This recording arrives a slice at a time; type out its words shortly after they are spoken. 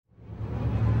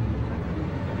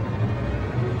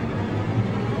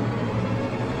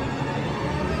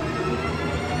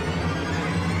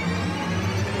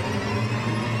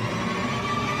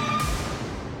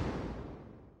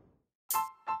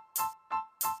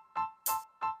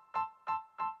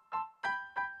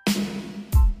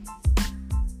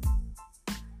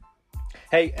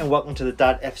Hey, and welcome to the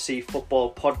Dad FC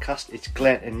Football Podcast. It's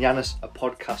Glenn and Yanis, a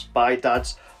podcast by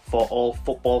dads for all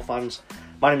football fans.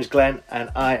 My name is Glenn, and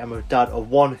I am a dad of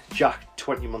one, Jack,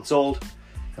 20 months old.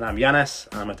 And I'm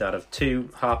Yanis, I'm a dad of two,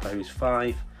 Harper, who's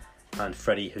 5, and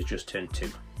Freddie, who's just turned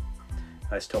 2.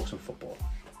 Let's talk some football.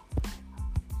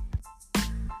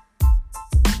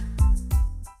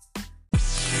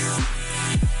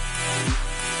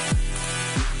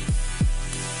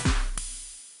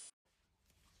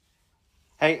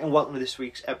 Hey, and welcome to this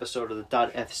week's episode of the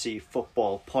Dad FC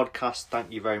Football Podcast.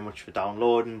 Thank you very much for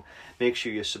downloading. Make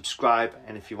sure you subscribe,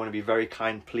 and if you want to be very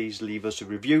kind, please leave us a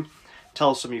review.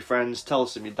 Tell some of your friends, tell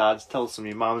some of your dads, tell some of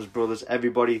your mums, brothers,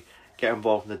 everybody get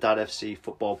involved in the Dad FC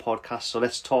Football Podcast. So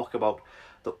let's talk about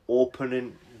the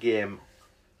opening game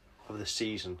of the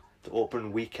season. The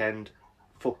opening weekend.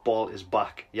 Football is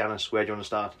back. Yanis, where do you want to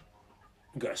start?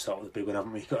 We've got to start with the big one,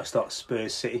 haven't we? We've got to start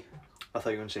Spurs City. I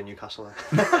thought you were going to say Newcastle there.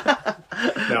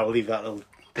 No, I'll leave that little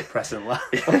depressing last.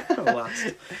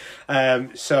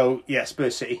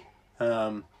 Spurs City.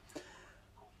 Do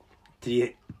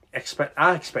you expect?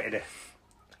 I expected a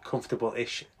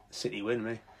comfortable-ish City win,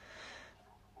 mate.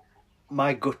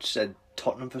 My gut said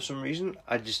Tottenham for some reason.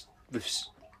 With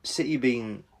City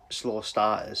being slow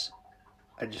starters,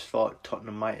 I just thought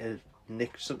Tottenham might have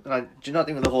nicked something. Do you not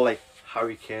think with the whole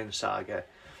Harry Kane saga,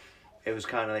 it was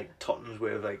kind of like Tottenham's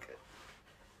way of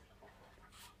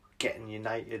getting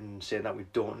United and saying that we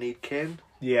don't need Kane?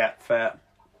 Yeah, fair.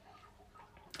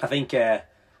 I think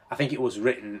it was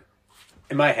written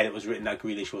in my head. It was written that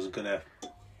Grealish wasn't gonna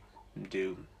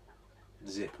do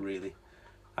zip really.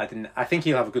 I think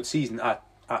he'll have a good season at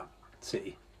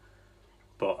City,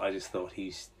 but I just thought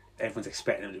everyone's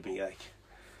expecting him to be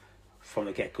from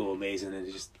the get go amazing, and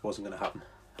it just wasn't going to happen.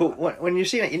 But when you're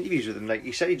seeing interviews with him,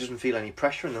 he said he doesn't feel any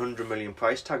pressure, and the 100 million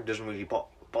price tag doesn't really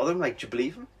bother him. Do you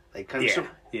believe him? I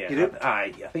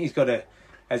think he's got a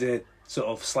sort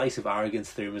of slice of arrogance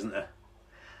through him, isn't there?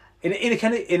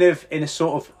 In a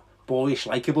sort of boyish,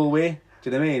 likable way. Do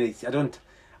you know what I mean?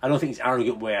 I don't think he's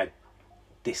arrogant where I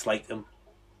dislike him.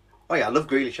 Oh yeah, I love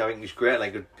Grealish. I think he's great.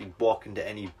 He'd walk into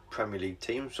any Premier League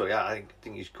team. So yeah, I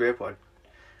think he's great. But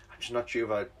I'm just not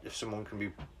sure if someone can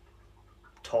be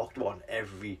talked about on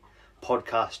every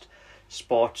podcast,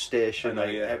 sports station,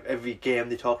 every game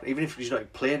they talk. Even if he's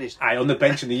not playing, he's on the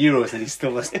bench in the Euros, and he's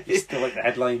still the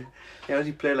headline. Yeah,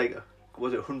 he played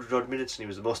 100 odd minutes, and he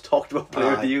was the most talked about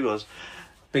player of the Euros.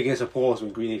 Biggest applause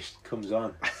when Grealish comes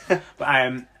on. But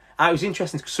it was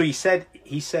interesting. So he said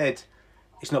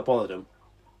it's not bothered him,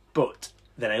 but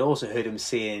then I also heard him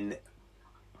saying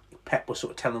Pep was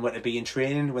sort of telling him where to be in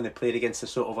training when they played against the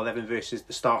sort of 11 versus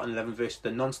the starting 11 versus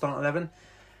the non-starting 11,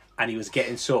 and he was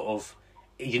getting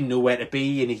he didn't know where to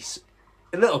be, and he's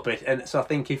a little bit. And so I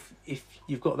think if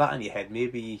you've got that in your head,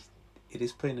 maybe it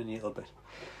is playing on you a little bit.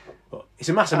 But it's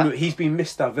a massive move. He's been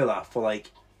Mr. Villa for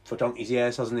donkey's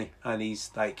years, hasn't he? And he's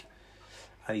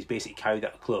basically carried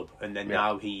that club, and then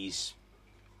now he's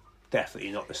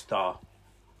definitely not the star.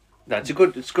 No, it's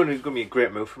going to be a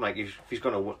great move for him. If he's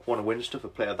going to want to win stuff, a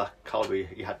player of that calibre,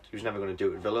 he was never going to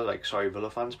do it at Villa. Sorry, Villa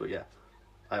fans, but yeah,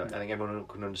 I think everyone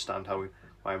can understand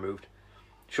why he moved.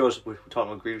 Shows we're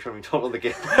talking about Grealish when we talk about the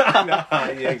game. No,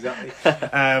 yeah, exactly.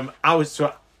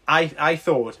 I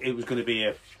thought it was going to be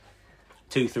a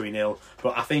 2-3-0,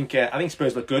 but I think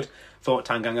Spurs looked good. Thought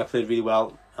Tanganga played really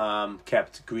well.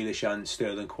 Kept Grealish and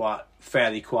Sterling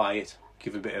fairly quiet.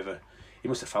 Give a bit of he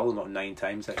must have fouled them about 9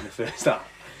 times in the first half.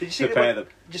 Did you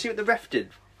see what the ref did?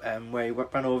 Where he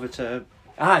ran over to.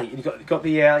 He got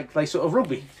the sort of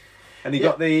rugby, and he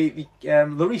got the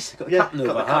Lloris got the captain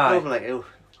over. Got the captain over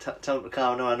tell him to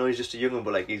calm down. I know he's just a young one,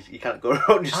 but he can't go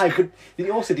around. Did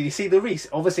you see Lloris?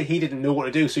 Obviously, he didn't know what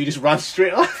to do, so he just ran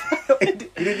straight off. he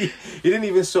didn't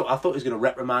even I thought he was going to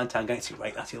reprimand Tanganga.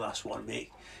 Right, that's your last one,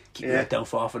 mate. Keep your head down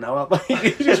for half an hour.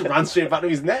 He just ran straight back to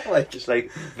his neck, just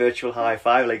virtual high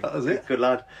five. That was it. Good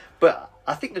lad. But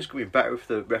I think it's going to be better if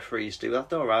the referees do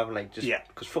that though, rather than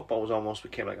because football almost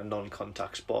became a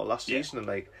non-contact sport last season, and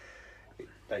it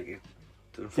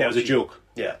was a joke.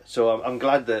 Yeah, so I'm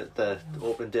glad that the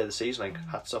opening day of the season,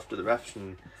 hats off to the refs,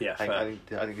 and I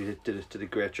think they did a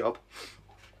great job.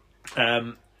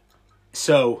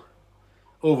 So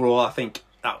overall, I think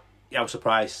I was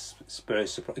surprised.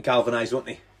 Spurs galvanised, weren't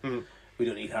they? Mm. We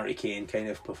don't need Harry Kane kind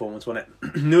of performance, won't it?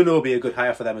 Nuno will be a good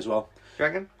hire for them as well. Do you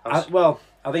reckon? I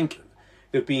think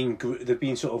they've been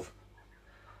sort of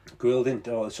drilled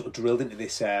into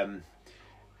this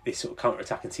sort of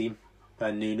counter-attacking team,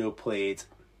 and Nuno played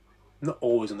not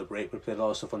always on the break, but played a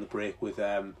lot of stuff on the break with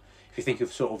if you think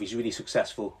of sort of his really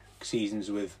successful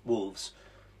seasons with Wolves,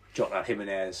 Jota,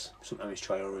 Jimenez, sometimes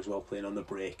Traore as well, playing on the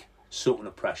break, soaking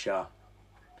the pressure,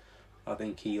 I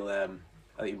think he'll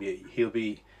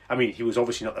be. I mean, he was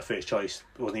obviously not the first choice.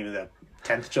 It wasn't even the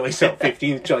 10th choice or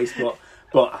 15th choice.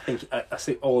 But I think I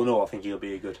think all in all, I think he'll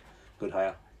be a good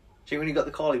hire. See, when he got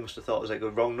the call, he must have thought it was like a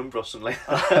wrong number or something.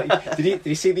 Did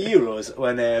you see the Euros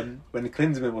when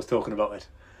Klinsmann was talking about it?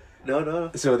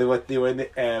 No. So they were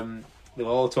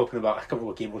all talking about, I can't remember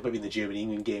what game it was, maybe the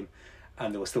Germany-England game,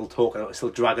 and they were still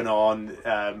dragging on,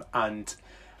 and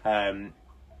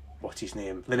what's his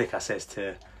name? Lineker says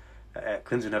to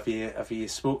Klinsmann, have you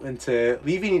spoken to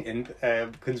Levy? And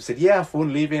Klinsmann said, yeah, I've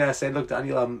phoned Levy, and I said, look,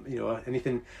 Daniel,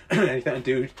 anything I can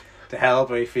do to help,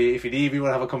 or if you need me,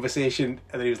 want to have a conversation.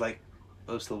 And then he was like,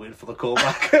 I'm still waiting for the call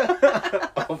back.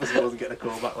 Obviously I wasn't getting a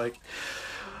call back, like.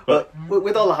 But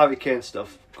with all the Harry Kane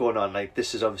stuff going on, like,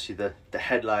 this is obviously the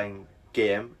headline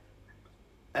game,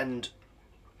 and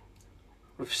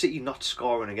with City not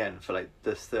scoring again for like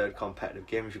the third competitive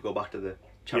game, if you go back to the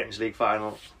Champions League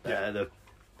final,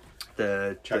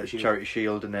 the Charity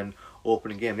Shield, and then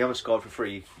opening game, they haven't scored for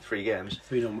three games.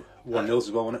 3-1 1-0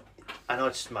 as well, wasn't it? I know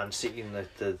it's Man City and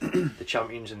the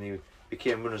champions, and they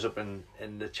became runners up in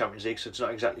the Champions League, so it's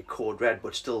not exactly code red,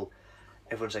 but still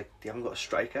everyone's like, they haven't got a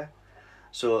striker.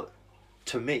 So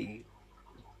to me,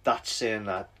 that's saying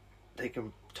that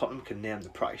Tottenham can name the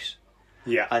price.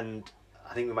 Yeah. And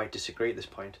I think we might disagree at this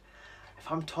point. If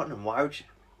I'm Tottenham, why would you?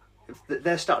 If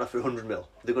they're starting off for 100 mil,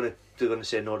 they're gonna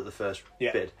say no to the first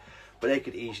bid. But they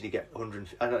could easily get 100.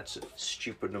 I know it's a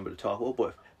stupid number to talk about,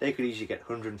 but they could easily get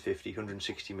 150,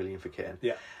 160 million for Kane.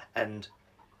 Yeah. And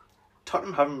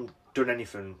Tottenham haven't done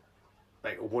anything,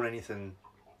 like won anything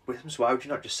with him. So why would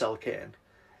you not just sell Kane?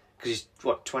 Because he's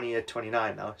 28,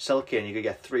 29 now. Sell Kane, you could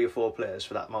get 3 or 4 players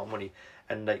for that amount of money,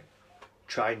 and like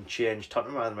try and change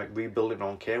Tottenham rather than like rebuilding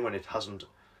on Kane when it hasn't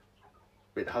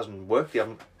worked. They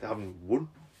haven't won.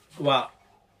 Well,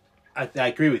 I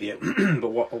agree with you, but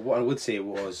what I would say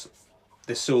was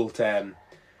they sold Gareth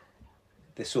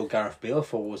Bale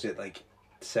for, was it like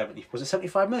 70? Was it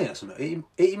 75 million or something?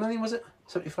 80 million, was it?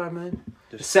 75 million.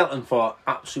 They sold him for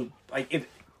absolute, like,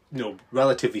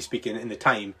 relatively speaking, in the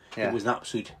time, it was an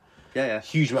absolute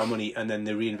huge amount of money, and then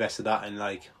they reinvested that in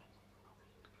like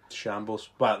shambles.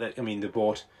 Well, they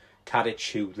bought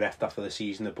Tadic, who left after the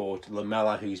season. They bought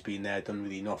Lamela, who's been there, done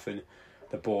really nothing.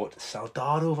 They bought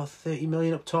Soldado for 30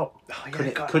 million up top. Oh,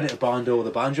 yeah, couldn't have Bondo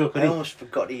the banjo, could he? I almost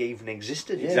forgot he even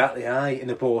existed. Yeah. Exactly, aye. And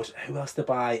they bought, who else to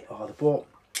buy? Oh, they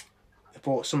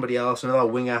bought somebody else, another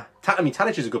winger.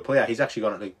 Tadic is a good player. He's actually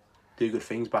gone to do good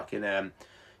things back in. Did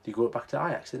he go back to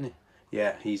Ajax, didn't he?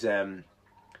 Yeah, he's.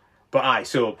 But aye,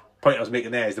 so point I was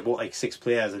making there is they bought like 6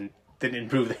 players and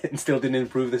still didn't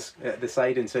improve the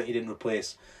side, and certainly didn't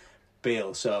replace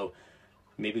Bale. So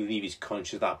maybe Levy's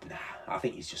conscious of that. But nah, I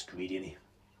think he's just greedy, isn't he?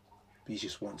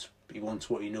 He wants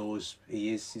what he knows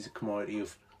he is. He's a commodity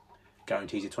of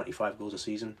guarantees you 25 goals a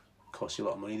season. Costs you a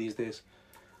lot of money these days.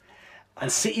 And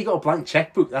City got a blank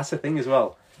checkbook. That's the thing as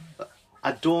well.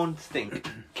 I don't think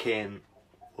Kane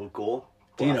will go,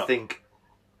 but I think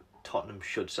Tottenham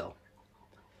should sell.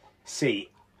 See,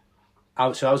 I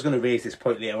was going to raise this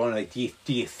point later on. Like, do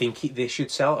you think they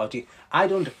should sell, or do you? I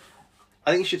don't.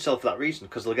 I think he should sell for that reason,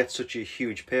 because they'll get such a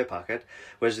huge pay packet.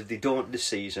 Whereas if they don't this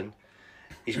season,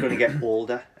 he's going to get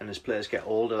older, and his players get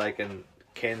older. and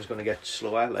Kane's going to get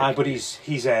slower. But his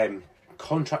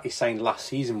contract he signed last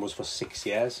season was for 6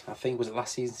 years. I think, was it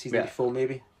last season before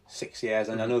maybe 6 years.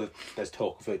 And I know that there's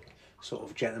talk of a sort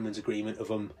of gentleman's agreement of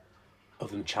them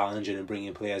challenging and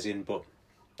bringing players in, but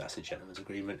that's a gentleman's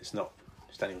agreement. It's not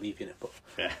Daniel Levy in it,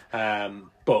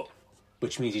 but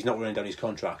which means he's not running down his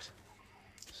contract.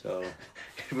 So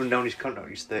he's running down his contract.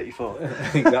 He's 34.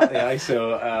 Exactly.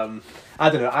 So I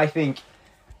don't know. I think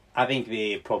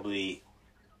they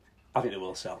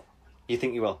will sell. You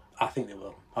think you will? I think they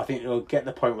will. I think they'll get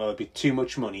the point where there'll be too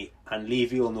much money, and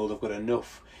Levy will know they've got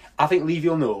enough. I think Levy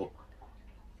knows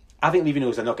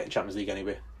they're not getting Champions League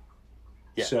anyway.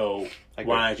 Yeah. So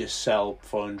why just sell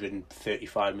for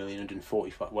 135 million,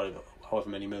 145, whatever, however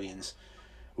many millions,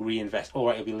 reinvest. All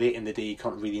right, it'll be late in the day. You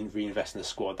can't really reinvest in the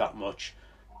squad that much.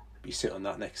 You sit on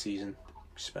that next season,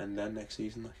 spend then next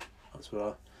season. That's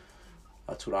what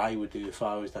I would do if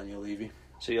I was Daniel Levy.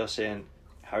 So you're saying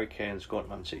Harry Kane's going to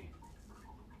Man City?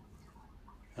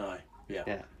 Aye,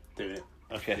 yeah, doing it.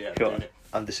 Okay, yeah, cool.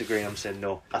 I'm disagreeing. I'm saying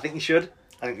no. I think they should,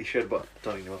 but I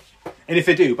don't think they will. And if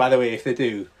they do, by the way,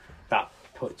 that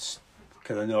puts,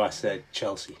 because I know I said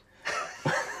Chelsea,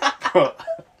 but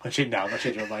I shouldn't now. I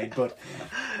changed my mind. But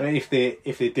I mean, if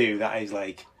they do, that is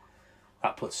like,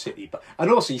 that puts City. But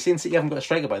and also, you seen City haven't got a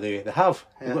striker, by the way. They have.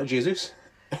 Yeah. They've got Jesus.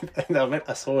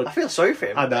 I saw. I feel sorry for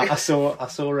him. I saw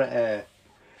a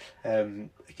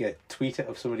tweet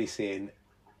of somebody saying,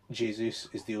 Jesus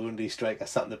is the only striker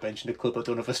sat on the bench in the club that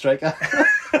don't have a striker.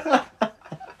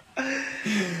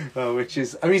 Which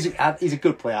is, I mean, he's a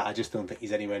good player. I just don't think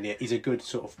he's anywhere near. He's a good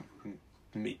sort of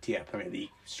mid-tier Premier League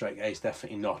striker. He's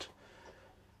definitely not.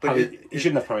 But he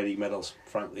shouldn't have Premier League medals.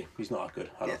 Frankly, he's not that good.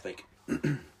 I don't think.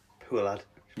 Poor lad.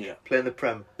 Yeah, playing the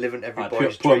Prem, living every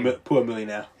boy's dream. Poor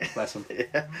millionaire. Bless him.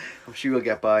 Yeah, I'm sure he'll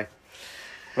get by.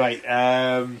 Right.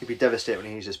 He'll be devastated when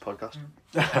he hears this podcast.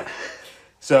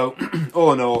 So,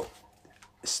 all in all,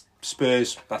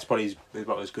 Spurs, that's probably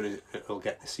about as good as it'll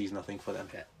get this season, I think, for them.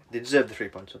 Yeah. They deserve the 3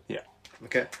 points. So. Yeah.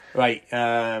 Okay. Right.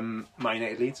 Man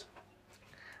United Leeds.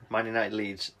 Man United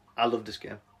Leeds. I love this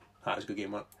game. That was a good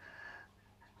game, man.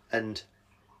 And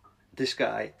this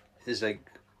guy is like,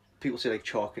 people say like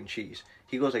chalk and cheese.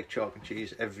 He goes like chalk and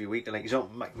cheese every week, and like he's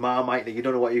not like Marmite. Like, you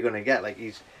don't know what you're gonna get. Like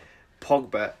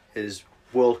Pogba is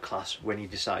world class when he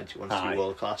decides he wants to be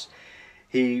world class.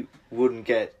 He wouldn't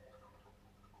get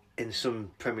in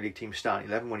some Premier League team starting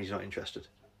 11 when he's not interested.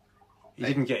 He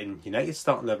didn't get in United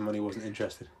starting 11 when he wasn't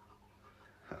interested.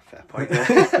 Fair point.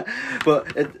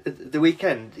 But at the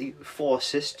weekend, 4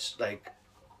 assists, like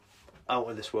out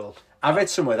of this world. I read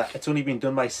somewhere that it's only been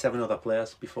done by 7 other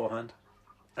players beforehand.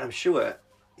 I'm sure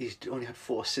he's only had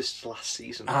 4 assists last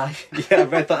season. Yeah, I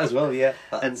read that as well. Yeah,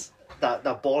 and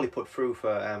that ball he put through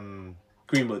for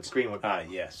Greenwood.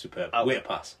 Yeah, superb. Way to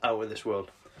pass. Out of this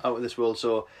world.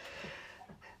 So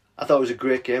I thought it was a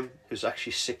great game. It was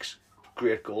actually 6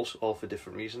 great goals, all for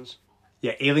different reasons.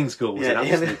 Yeah, Ealing's goal was an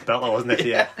absolute belter, wasn't it?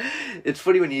 Yeah. It's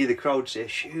funny when you hear the crowd say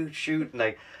shoot, and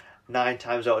like 9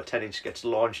 times out of 10 he just gets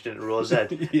launched into row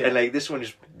Z. Yeah. And like this one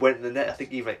just went in the net. I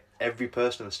think even like every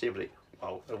person in the stadium was like,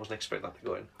 wow, I wasn't expecting that to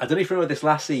go in. I don't know if you remember this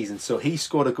last season. So he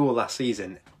scored a goal last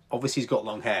season. Obviously he's got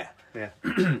long hair. Yeah.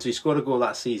 So he scored a goal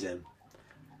last season.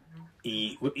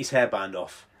 He whipped his hairband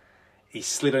off. He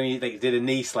slid on his, did a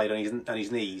knee slide on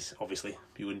his knees. Obviously,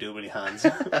 you wouldn't do it with your hands.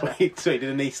 So he did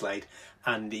a knee slide,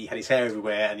 and he had his hair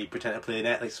everywhere, and he pretended to play an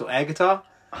air guitar,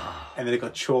 and then it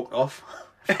got choked off.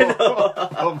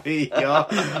 For me,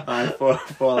 and for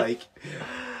like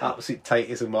absolute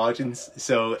tightest of margins.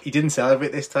 So he didn't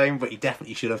celebrate this time, but he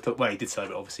definitely should have took. Well, he did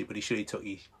celebrate obviously, but he should have took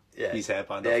his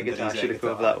hairband off. Yeah, guitar should have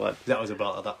gone for that one. That was a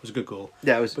belter. That was a good goal.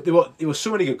 Yeah, it was. But there were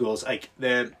so many good goals. Like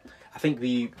I think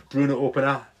the Bruno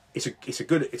opener. It's a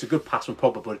good pass from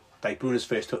Pogba, but like Bruno's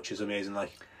first touch is amazing.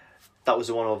 Like that was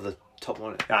the one over the top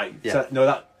one. Yeah. So,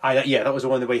 that was the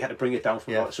one where he had to bring it down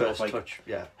from sort of like touch,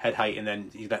 head height, and then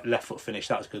left foot finish.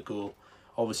 That was a good goal.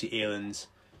 Obviously, Ealing's,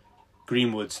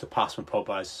 Greenwood's, the pass from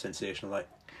Pogba is sensational. Like,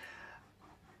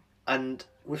 and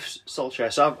with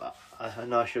Solskjaer, so I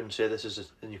know I shouldn't say this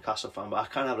as a Newcastle fan, but I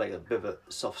kind of have like a bit of a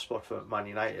soft spot for Man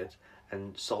United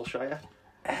and Solskjaer.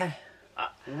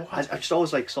 I just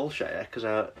always like Solskjaer because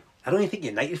I don't even think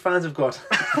United fans have got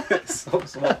so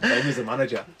much time as a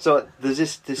manager. So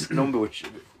there's this number which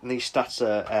these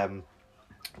stats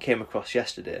came across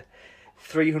yesterday: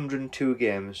 302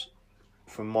 games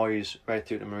from Moyes right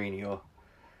through to Mourinho.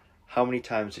 How many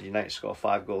times did United score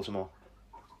 5 goals or more?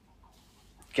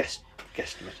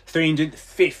 Guesstimate.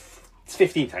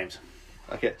 315 times.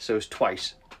 Okay, so it's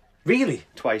twice. Really?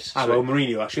 Twice. Well,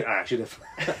 Mourinho, I should have.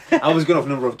 I was going off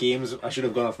number of games. I should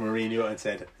have gone off Mourinho and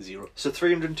said 0. So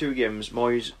 302 games,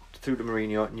 Moyes through to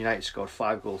Mourinho, and United scored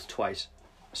 5 goals twice.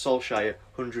 Solskjaer,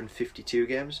 152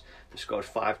 games, they scored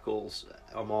 5 goals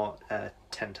or more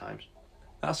 10 times.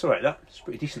 That's alright, that's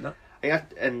pretty decent, that.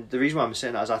 And the reason why I'm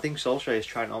saying that is I think Solskjaer is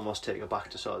trying to almost take it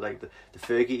back to sort of like the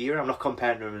Fergie era. I'm not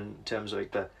comparing him in terms of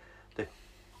like the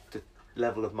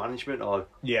level of management or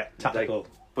tactical. Like,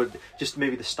 but just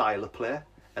maybe the style of play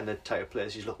and the type of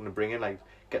players he's looking to bring in, like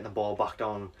getting the ball back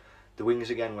down the wings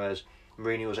again, whereas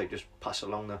Mourinho was like just pass it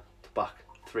along the back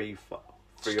 3 or 4.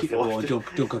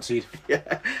 Don't concede. Yeah.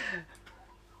 But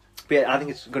yeah, I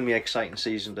think it's going to be an exciting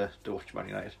season to watch Man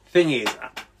United. Thing is,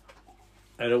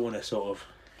 I don't want to sort of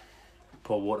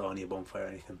pour water on your bonfire or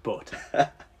anything, but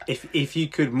if you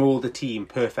could mould a team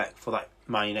perfect for that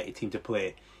Man United team to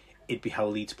play, it'd be how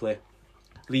Leeds play.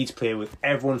 Leeds play with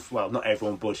everyone, well, not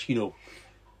everyone, but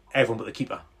everyone but the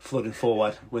keeper flooding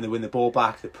forward. When they win the ball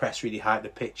back, they press really high at the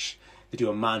pitch. They do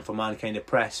a man-for-man kind of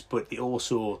press, but they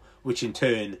also, which in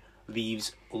turn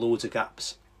leaves loads of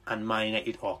gaps. And Man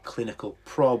United are clinical,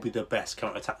 probably the best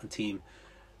counter-attacking team,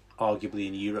 arguably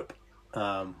in Europe.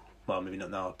 Well, maybe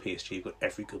not now at PSG, you've got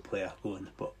every good player going,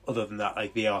 but other than that,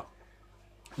 like they are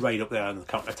right up there on the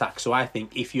counter-attack. So I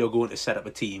think if you're going to set up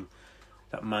a team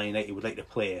that Man United would like to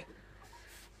play,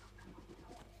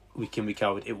 week in, week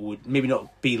out, it would maybe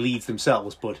not be Leeds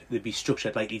themselves, but they'd be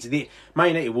structured like Leeds. Man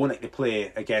United won't like to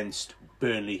play against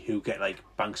Burnley, who get like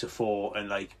banks of 4 and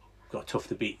like got tough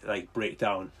to beat, like break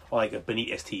down, or like a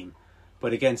Benitez team.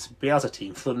 But against Bielsa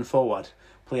team, flooding forward,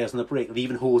 players on the break,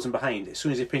 leaving holes in behind. As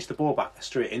soon as they pinch the ball back, they're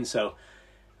straight in. So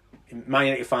Man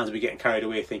United fans will be getting carried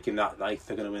away thinking that like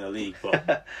they're going to win the league,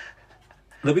 but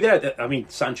they'll be there. I mean,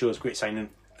 Sancho is a great signing.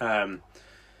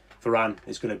 Varane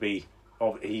is going to be,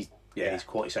 he's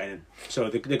quality signing. So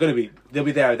they'll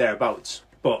be there or thereabouts.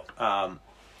 But are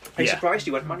you surprised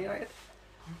he went Man United?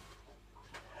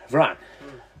 Varane,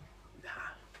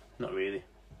 not really.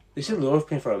 They still love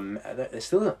playing for him.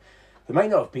 They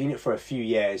might not have been it for a few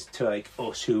years to like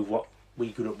us what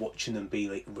we grew up watching them be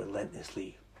like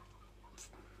relentlessly,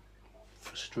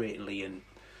 frustratingly and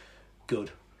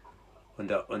good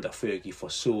under Fergie for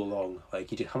so long. Like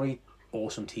he did, how many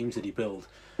awesome teams did he build?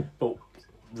 But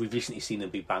we've recently seen them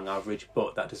be bang average.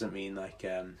 But that doesn't mean like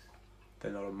they're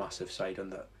not a massive side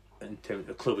on that in terms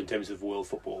of club in terms of world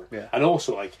football. Yeah. And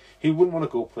also like who wouldn't want to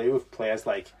go play with players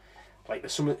like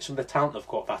some of the talent they've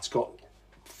got that's got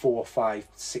 4, 5,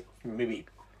 6, maybe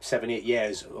 7, 8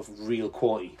 years of real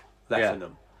quality left in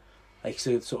them. Like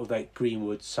so sort of like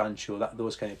Greenwood, Sancho,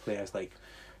 those kind of players like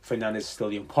Fernandes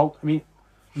still young. I mean,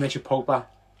 you mentioned Pogba,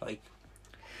 like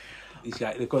these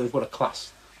guys they've got a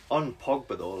class. On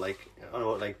Pogba though, like I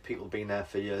know like people been there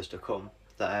for years to come,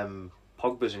 that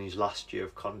Pogba's in his last year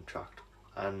of contract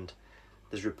and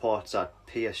there's reports that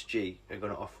PSG are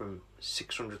going to offer him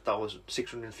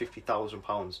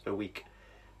 £650,000 a week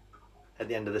at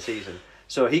the end of the season.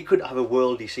 So he could have a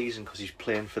worldy season because he's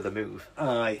playing for the move.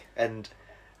 Aye. And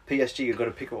PSG are going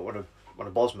to pick him up on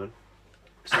a Bosman.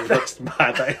 So that's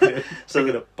mad. So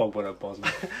they're going to Pogba on Bosman.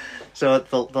 So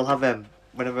they'll have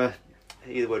whenever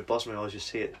either word Bosman, I always just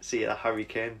see it a Harry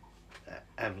Kane,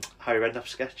 Harry Redknapp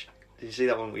sketch. Did you see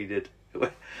that one we did?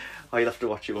 Oh, you'll have to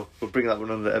watch it. We'll bring that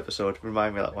one on the episode.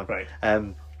 Remind me of that one. Right.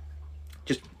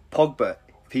 Just Pogba,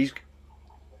 if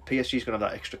PSG's going to have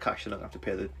that extra cash, they're not going to have to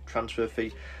pay the transfer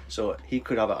fee. So he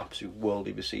could have an absolute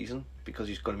worldly of a season because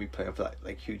he's going to be playing for that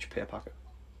like huge pay packet.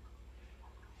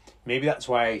 Maybe that's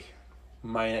why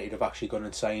Man United have actually gone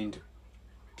and signed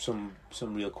some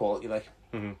real quality. Like,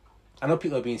 I know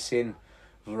people have been saying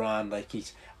Varane, like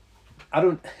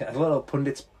a lot of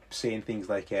pundits saying things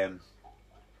like,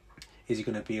 is he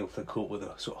going to be able to cope with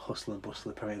a sort of hustle and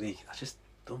bustle of the Premier League? I just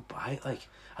don't buy it. Like,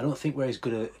 I don't think I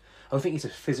don't think it's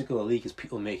as physical a league as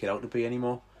people make it out to be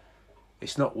anymore.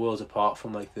 It's not worlds apart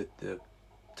from like the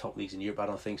top leagues in Europe. I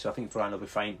don't think so. I think Varane will be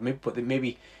fine.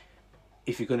 Maybe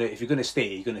if you're gonna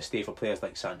stay, you're gonna stay for players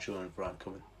like Sancho and Varane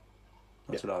coming.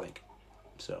 That's what I think.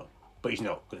 So, but he's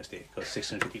not gonna stay because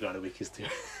 £650,000 a week is too.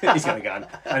 He's gonna go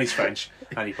and he's French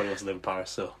and he probably wants to live in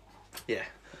Paris. So yeah,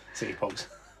 City Pogs.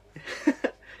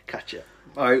 Catch it.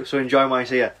 All right, so enjoy my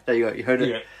here. There you go. You heard it.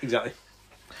 Yeah, exactly.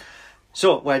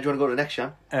 So, where do you want to go to next,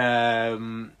 Jan?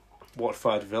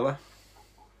 Watford Villa.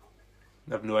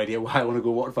 I have no idea why I want to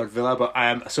go Watford Villa,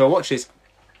 but so I watched this.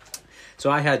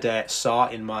 So I had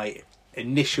Sarr in my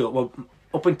initial,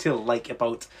 up until like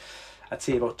I'd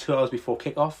say about 2 hours before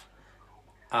kick-off,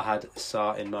 I had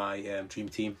Sarr in my dream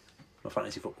team, my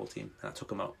fantasy football team, and I took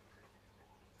him out.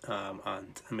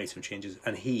 And I made some changes,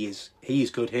 and he is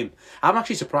good. I'm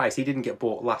actually surprised he didn't get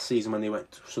bought last season when they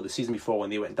went. So the season before when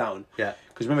they went down. Yeah.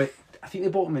 Because remember, I think they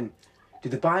bought him in.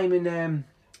 Did they buy him in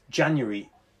January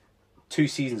 2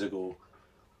 seasons ago?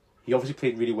 He obviously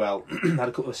played really well. Had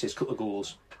a couple of assists, couple of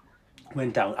goals.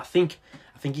 Went down. I think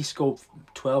he scored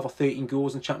 12 or 13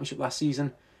 goals in the Championship last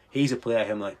season. He's a player.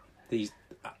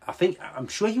 I'm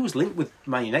sure he was linked with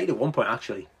Man United at one point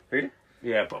actually. Really?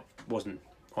 Yeah, but wasn't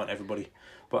on everybody.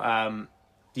 But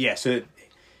yeah, so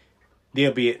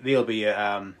they'll be.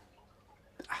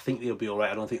 I think they'll be all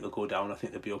right. I don't think they'll go down. I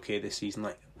think they'll be okay this season.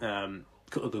 Like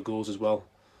couple of good goals as well.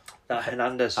 That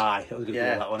Hernandez. Aye, that was a good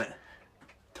goal. That wasn't it?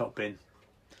 Top bin.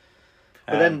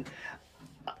 But then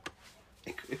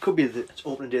it could be it's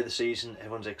opening day of the season.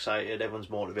 Everyone's excited. Everyone's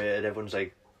motivated. Everyone's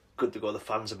like good to go. The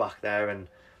fans are back there, and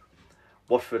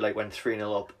Watford like went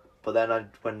 3-0 up. But then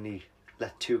when he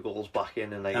let 2 goals back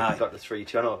in and like got to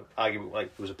 3-2. I know arguably like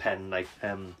it was a pen like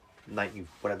 90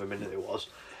 whatever minute it was.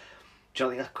 Do you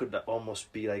think that could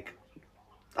almost be like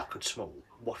that could smell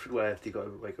Watford where if they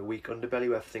got like a weak underbelly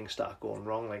where things start going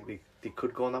wrong, like they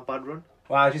could go on that bad run?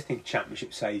 Well, I just think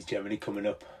Championship sides generally coming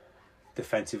up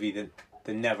defensively,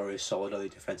 they're never as solid, are they,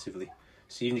 defensively?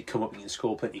 So even if you come up and you can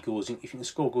score plenty of goals, if you can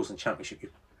score goals in the Championship,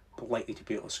 you're likely to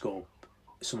be able to score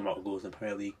some amount of goals in the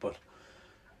Premier League, but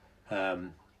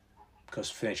because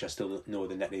finish, I still know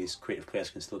the net is creative players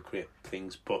can still create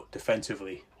things, but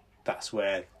defensively, that's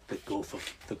where the growth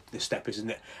of the step is, isn't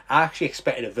it? I actually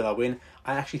expected a Villa win.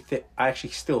 I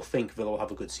actually still think Villa will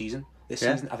have a good season this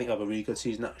season. I think they'll have a really good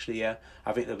season actually. Yeah,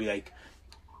 I think they'll be like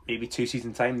maybe 2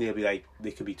 seasons time they'll be like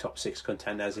they could be top 6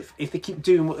 contenders if they keep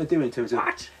doing what they're doing in terms of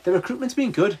the recruitment's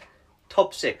been good.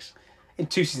 Top 6 in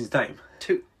 2 seasons time.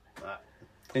 Right.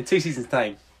 In 2 seasons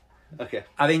time. Okay.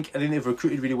 I think they've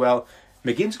recruited really well.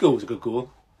 McGinn's goal was a good goal.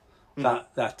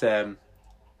 That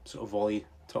sort of volley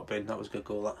top bin, that was a good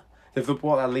goal. That they've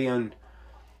bought that Leon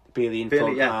Bailey in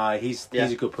front. Yeah. He's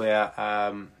a good player.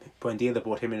 Buendia, they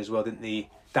bought him in as well, didn't they?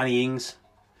 Danny Ings.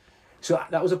 So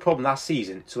that was a problem last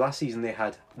season. So last season they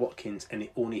had Watkins, and they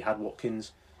only had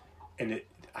Watkins, and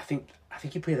I think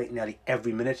he played like nearly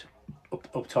every minute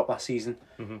up top last season,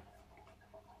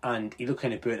 and he looked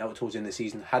kind of burnt out towards the end of the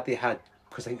season. Had they had,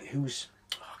 because I think I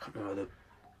can't remember the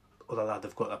other lad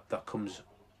they've got that comes.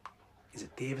 Is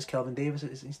it Davis? Calvin Davis?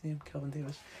 Is his name Calvin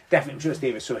Davis? Definitely, I'm sure it's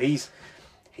Davis. So he's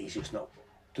just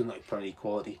doesn't like put any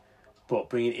quality. But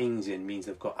bringing Ings in means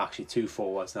they've got actually 2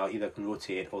 forwards now. Either can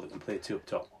rotate or they can play 2 up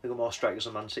top. They've got more strikers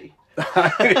than Man City.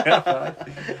 But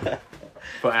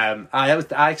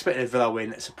I expected a Villa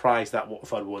win. Surprised that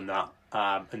Watford won that,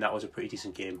 and that was a pretty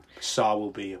decent game. Sarr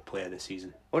will be a player this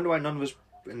season. I wonder why none was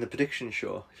in the prediction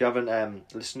show. If you haven't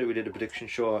listened to it, we did a prediction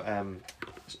show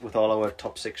with all our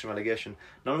top 6 in relegation.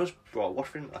 None of us brought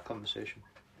Watford into that conversation.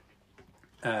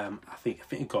 I think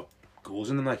he got goals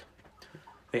in them. Like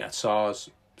I think that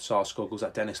Sarr scored goals.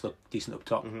 That Dennis looked decent up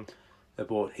top. They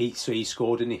both he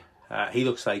scored, didn't he? He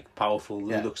looks like powerful.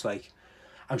 Yeah. He looks like.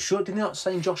 I'm sure did they not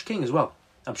sign Josh King as well?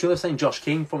 I'm sure they signed Josh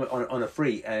King from on a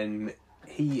free, and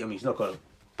he's not got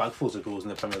bagfuls of goals in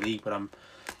the Premier League, but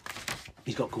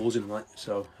he's got goals in, right?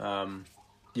 So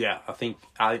yeah, I think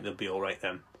they'll be all right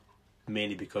then,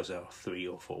 mainly because there are 3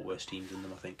 or 4 worst teams in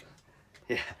them. I think.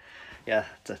 Yeah,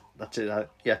 that's it.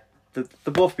 Yeah,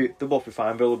 they'll both be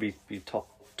fine. Villa will be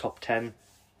top 10.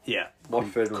 Yeah,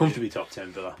 Watford comfortably top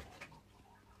 10 Villa.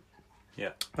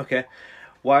 Yeah. Okay,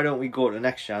 why don't we go to the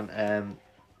next, Jan?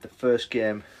 The first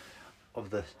game of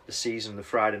the season, the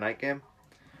Friday night game,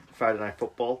 Friday night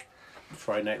football,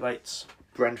 Friday Night Lights,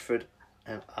 Brentford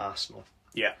and Arsenal.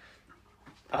 Yeah.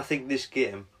 I think this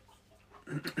game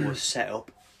was set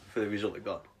up for the result it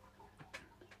got.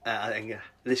 I think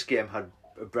this game had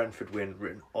a Brentford win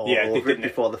written all over it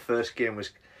before the first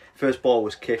ball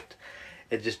was kicked.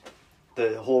 It just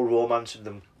the whole romance of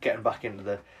them getting back into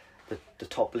the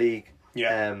top league.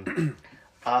 Yeah.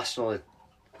 Arsenal are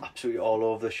absolutely all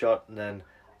over the shot, and then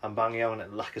Aubameyang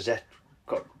and Lacazette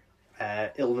got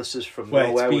illnesses from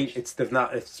nowhere.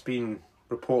 It's been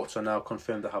reports are now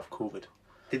confirmed to have COVID.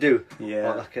 They do. Yeah.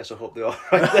 Well, in that case, I hope they're all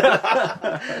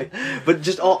right. But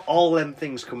just all them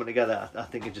things coming together, I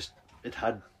think it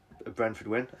had a Brentford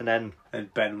win, and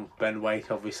Ben White,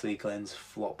 obviously Glenn's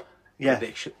flop. Yeah.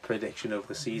 Prediction of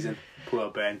the season. Poor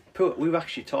Ben. We've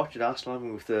actually talked at Arsenal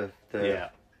with the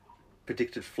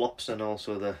predicted flops and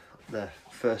also the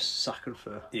first sack and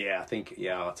fur. Yeah, I think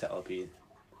Arteta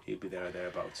he'll be there or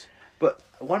thereabouts. But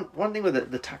one thing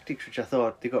with the tactics which I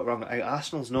thought they got wrong,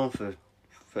 Arsenal's known for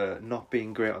not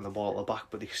being great on the ball at the back,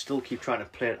 but they still keep trying to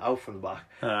play it out from the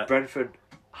back. Brentford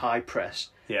high press.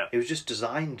 Yeah. It was just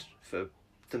designed for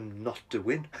them not to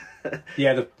win.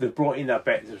 Yeah, they've brought in that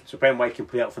bet so Ben White can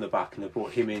play out from the back, and they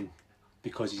brought him in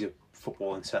because he's a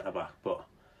footballing centre back. But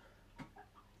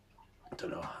I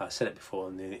don't know. I said it before,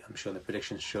 and I'm sure in the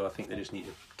predictions show. I think they just need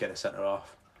to get a centre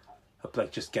off.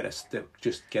 Like just get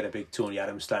a big Tony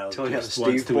Adams style. Tony Adams,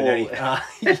 Steve Paul.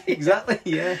 Exactly.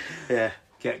 Yeah. Yeah.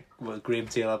 Get Graham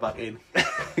Taylor back in.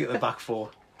 Get the back 4.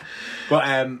 But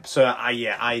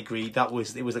I agree. It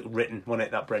was like written, wasn't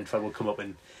it, that Brentford would come up,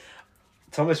 and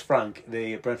Thomas Frank,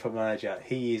 the Brentford manager,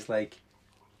 he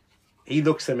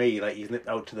looks to me like he's nipped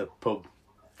out to the pub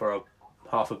for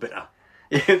half a bitter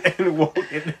and walk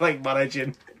in like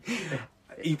managing.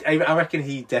 I reckon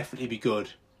he'd definitely be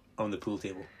good on the pool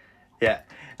table. Yeah,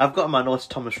 I've got in my notes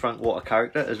Thomas Frank, what a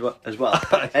character as well.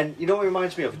 And you know what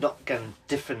reminds me of, not again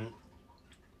different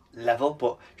level,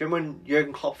 but do you remember when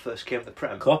Jurgen Klopp first came to the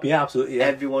Prem? Klopp, yeah, absolutely. Yeah.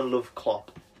 Everyone loved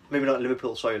Klopp. Maybe not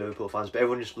Liverpool fans, but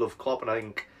everyone just loved Klopp, and I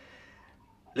think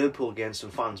Liverpool gained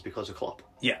some fans because of Klopp.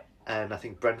 Yeah. And I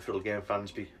think Brentford will gain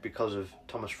fans because of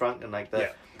Thomas Frank, and like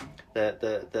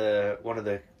the one of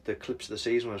the clips of the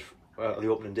season was the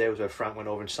opening day was where Frank went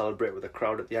over and celebrated with the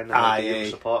crowd at the end, and the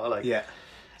supporter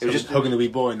it was just hugging the wee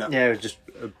boy in that. Yeah, it was just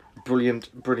a brilliant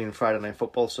Friday night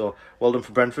football. So well done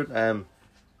for Brentford.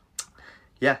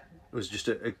 Yeah, it was just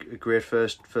a great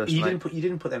first You night. You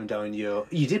didn't put them down. You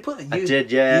did put. I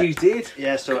did, yeah. You did.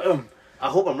 Yeah, so I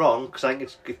hope I'm wrong, because I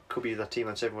think it could be that team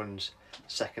that's everyone's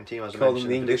second team, as I Call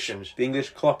mentioned him in predictions. the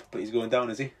English Klopp, but he's going down,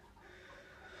 is he?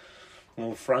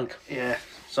 Oh, Frank. Yeah,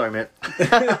 sorry, mate.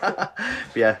 But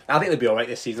yeah, I think they'll be all right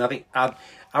this season. I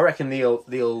reckon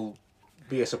they'll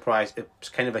be a surprise. It's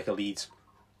kind of like a Leeds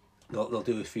they'll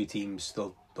do a few teams.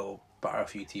 They'll batter a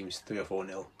few teams 3 or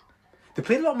 4-0. They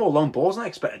played a lot more long balls than I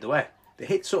expected. The way they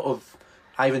hit sort of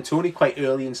Ivan Toney quite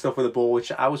early and stuff with the ball,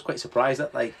 which I was quite surprised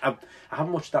at. Like I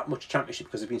haven't watched that much Championship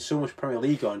because there's been so much Premier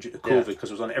League on due to COVID because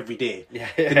it was on every day. Yeah.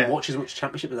 Didn't watch as much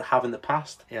Championship as I have in the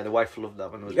past. Yeah, the wife loved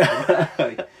that when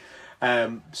it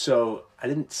was. So I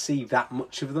didn't see that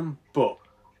much of them, but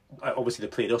obviously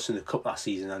they played us in the cup last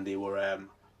season and they were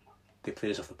they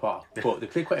played us off the park. But they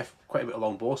played quite a bit of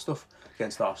long ball stuff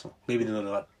against Arsenal. Maybe they don't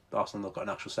know that Arsenal have got an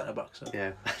actual centre back. So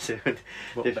yeah,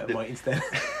 but better point instead.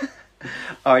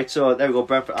 All right, so there we go.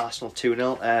 Brentford Arsenal 2-0.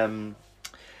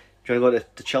 Do you want to go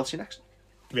to Chelsea next?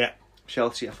 Yeah,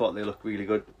 Chelsea. I thought they looked really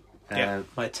good. Yeah,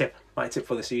 my tip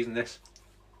for the season.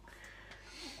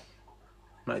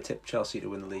 My tip Chelsea to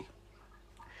win the league.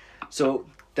 So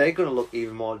they're going to look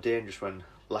even more dangerous when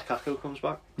Lukaku comes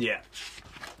back. Yeah.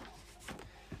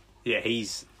 Yeah,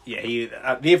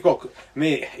 they've got.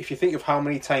 Mate, if you think of how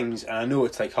many times, and I know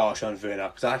it's like harsh on Werner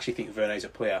because I actually think Werner is a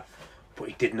player, but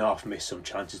he did not miss some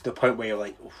chances. To the point where you're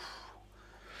like,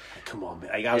 come on,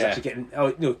 mate. Like, I was actually getting.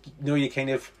 Oh no, you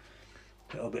kind of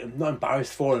a little bit. I'm not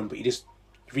embarrassed for him, but you just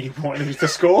really wanted him to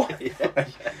score.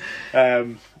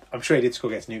 I'm sure he did score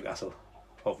against Newcastle,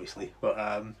 obviously,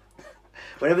 but.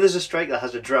 Whenever there's a striker that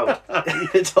has a drought,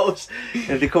 it's always,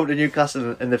 if they come to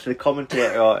Newcastle and if the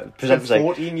commentator or presenters like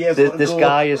 14 years this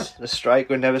guy is a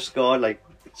striker and never scored, like,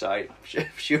 sorry,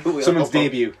 sure someone's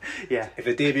debut. Yeah. If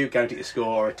a debut guaranteed to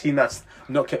score, or a team that's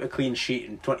not kept a clean sheet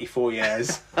in 24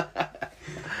 years.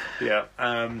 Yeah.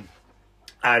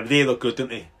 They look good, don't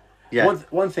they? Yeah.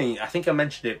 One thing, I think I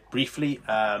mentioned it briefly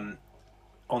on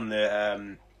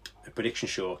the prediction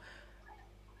show,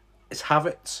 is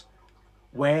Havertz.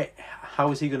 How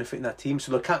is he going to fit in that team?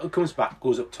 So Lukaku comes back,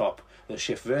 goes up top. They'll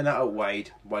shift Werner out wide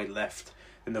left.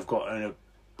 Then they've got an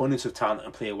abundance of talent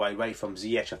and play a wide right from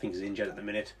Ziyech. I think is injured at the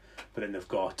minute, but then they've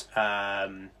got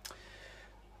Hudson.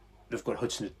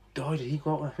 Oh, did he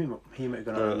go out? I think he might have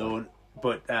gone out on loan.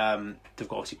 But they've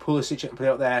got obviously Pulisic that can play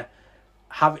out there.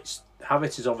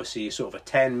 Havertz is obviously sort of a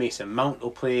 10. Mason Mount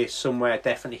will play somewhere.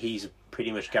 Definitely, he's pretty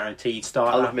much guaranteed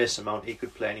starter. I love Mason Mount. He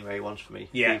could play anywhere he wants for me.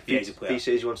 Yeah, he's a player. If he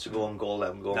says he wants to go on goal,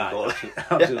 let him go on goal.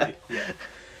 Absolutely. Yeah. He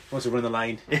wants to run the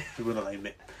line. Run the line,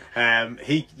 mate.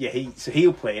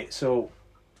 He'll play it. So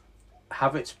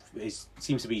Havertz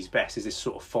seems to be his best. Is this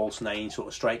sort of false 9 sort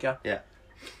of striker? Yeah.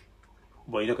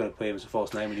 Well, you're not going to play him as a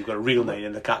false 9 when you've got a real 9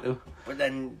 in the Lukaku. But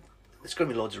then there's going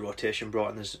to be loads of rotation brought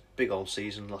in. There's a big old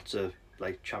season, lots of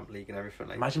like Champ League and everything.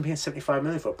 Like, imagine paying 75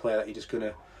 million for a player that you're just going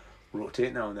to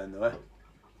rotate now and then, though.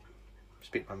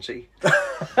 Speak Man City.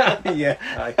 Yeah,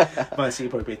 Man City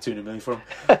probably paid 200 million for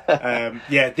him.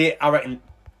 I reckon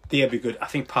they'll be good. I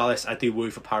think Palace. I do worry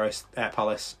for Palace. They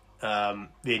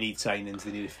need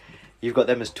signings. You've got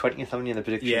them as 20th, haven't you, in the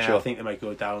prediction show? I think they might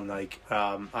go down. And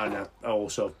I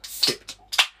also tipped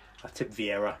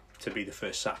Vieira to be the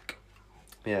first sack.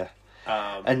 Yeah.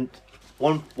 And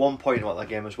one point about that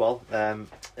game as well.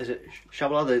 Is it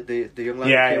Shabala, the young lad?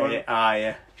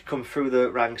 Yeah. Come through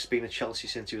the ranks, being at Chelsea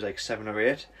since he was like 7 or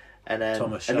 8, and then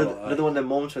another one of the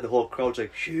moments where the whole crowd's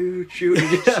like shoot,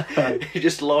 he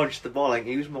just launched the ball. Like,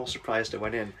 he was more surprised it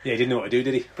went in. Yeah, he didn't know what to do,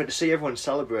 did he? But to see everyone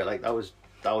celebrate, like, that was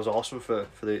awesome for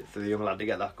the young lad to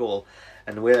get that goal,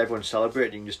 and the way everyone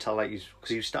celebrated, you can just tell, like, because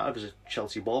he started as a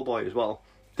Chelsea ball boy as well.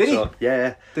 Did he?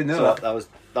 Yeah, didn't know that.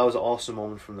 That was an awesome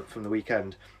moment from the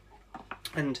weekend,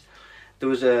 and there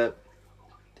was a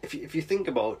if you think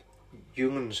about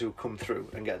younguns who come through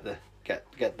and get the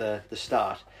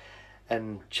start,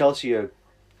 and Chelsea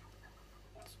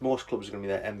most clubs are going to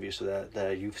be envious of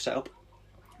their youth setup,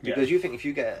 because you think if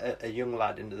you get a young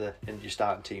lad into your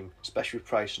starting team, especially with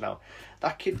price now,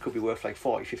 that kid could be worth like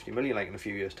 40-50 million like in a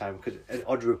few years time,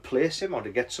 or to replace him or to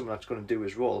get someone that's going to do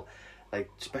his role, like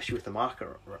especially with the market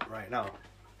right now.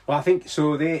 Well, I think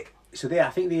so. I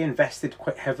think they invested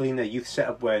quite heavily in their youth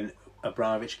setup when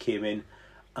Abramovich came in,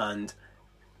 and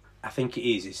I think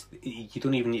it's you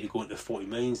don't even need to go into 40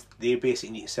 millions. They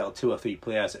basically need to sell 2 or 3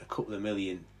 players at a couple of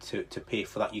million to pay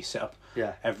for that youth setup.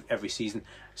 Yeah. Every season.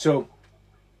 So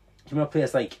you know,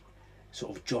 players like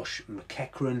sort of Josh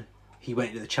McEachran, he went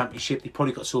into the Championship. They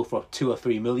probably got sold for 2 or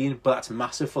 3 million, but that's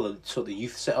massive for the sort of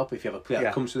youth setup. If you have a player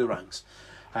that comes through the ranks.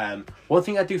 One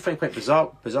thing I do find quite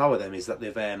bizarre with them is that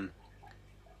they've I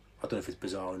don't know if it's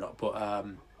bizarre or not, but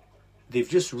they've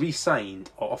just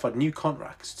re-signed or offered new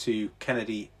contracts to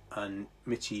Kennedy and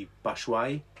Michy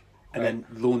Batshuayi, and then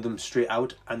loaned them straight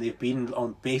out, and they've been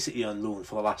basically on loan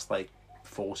for the last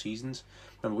 4 seasons.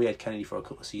 Remember, we had Kennedy for a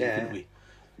couple of seasons, didn't we?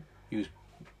 He was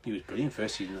He was brilliant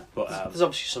first season, but there's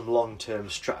obviously some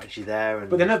long-term strategy there, and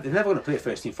but they're never going to play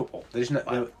first team football. They're just not.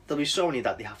 There'll be so many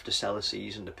that they have to sell a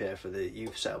season to pay for the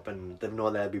youth setup, and they know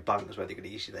there'll be bankers where they could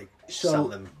easily sell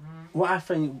them. What I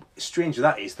find strange with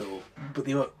that is though, but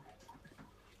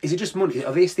is it just money?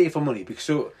 Are they stay for money? Because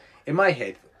so in my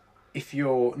head, if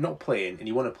you're not playing and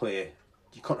you want to play,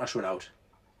 your contract's run out.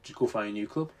 Just go find a new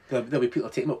club. There'll be people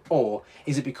that take him up, or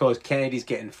is it because Kennedy's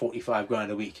getting 45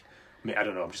 grand a week? I mean, I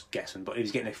don't know, I'm just guessing, but if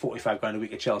he's getting like 45 grand a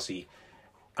week at Chelsea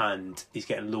and he's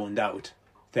getting loaned out,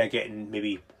 they're getting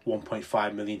maybe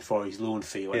 1.5 million for his loan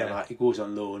fee or whatever. Yeah. He goes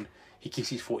on loan, he keeps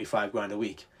his 45 grand a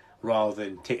week rather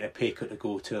than taking a pay cut to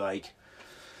go to, like,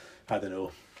 I don't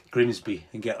know, Grimsby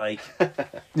and get like, do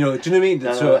you know what I mean?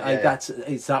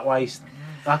 It's that why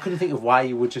I couldn't think of why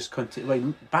he would just continue.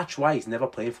 Like, Batch White's never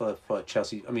playing for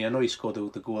Chelsea. I mean, I know he scored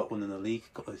the goal that won in the league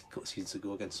a couple of seasons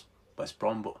ago against West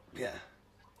Brom, but yeah.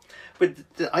 But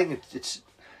I think it's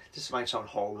this might sound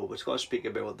horrible, but it's got to speak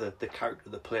about the character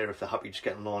of the player if they're happy just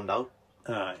getting loaned out.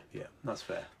 Yeah, that's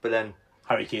fair. But then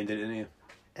Harry Kane did it, didn't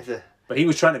he? But he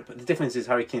was trying to. The difference is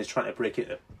Harry Kane is trying to break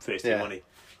into first team money.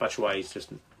 That's why he's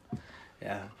just.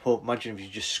 Yeah, imagine if you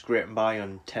just scraping by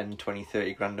on 10, 20,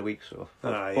 30 grand a week. So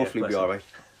hopefully we'll be all right.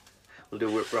 We'll do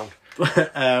a whip round.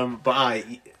 But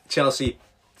Chelsea,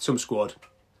 some squad,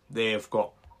 they've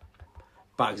got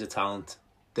bags of talent.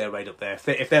 They're right up there.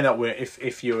 If they're not winning,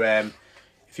 if you're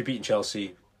beating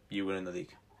Chelsea, you win in the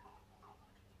league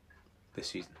this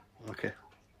season. Okay.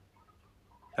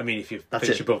 I mean, if you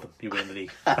finish above them, you win the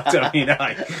league. That's what I mean.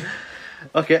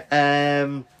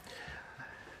 Okay.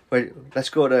 Wait. Let's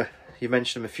go to. You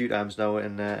mentioned him a few times now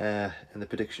in the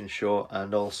prediction show,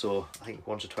 and also I think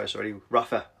once or twice already.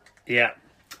 Rafa. Yeah.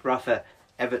 Rafa.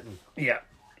 Everton. Yeah.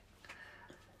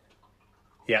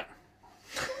 Yeah.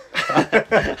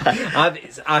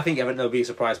 I think Everton will be a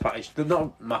surprise package. They're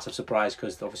not a massive surprise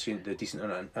because obviously they're decent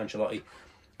under Ancelotti.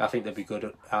 I think they'll be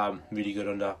good, really good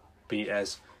under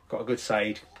Benitez. Got a good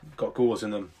side, got goals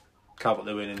in them.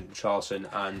 Calvert-Lewin and Charleston,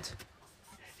 and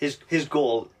his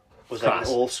goal was like an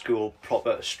old school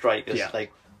proper striker,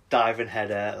 like diving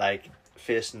header, like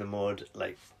face in the mud,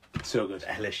 like so good.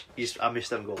 Hellish. I missed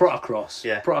them goals. Proper cross,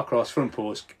 front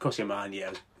post, cross your man, it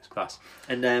was class.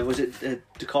 And was it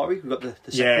Decore who got the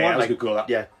second one? Yeah, that was a good goal.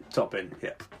 Top in.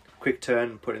 Yeah, quick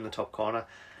turn, put it in the top corner.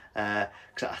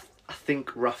 Because I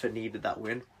think Rafa needed that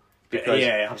win.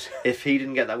 Because if he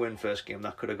didn't get that win first game,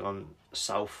 that could have gone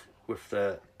south with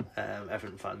the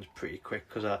Everton fans pretty quick.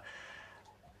 Because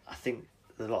I think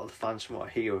a lot of the fans from what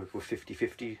I hear were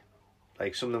 50-50.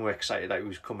 Like, some of them were excited that he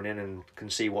was coming in and can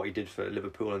see what he did for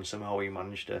Liverpool, and somehow he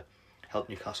managed to help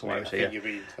Newcastle. I think you'd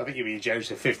be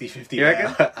judged at 50-50. You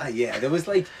reckon? Yeah, there was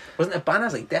like, wasn't there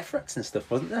banners like death threats and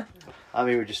stuff, wasn't there? I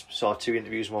mean, we just saw two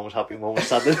interviews, one was happy and one was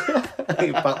sad. I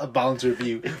think a balanced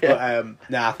review. Yeah.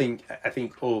 But I think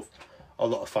a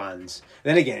lot of fans.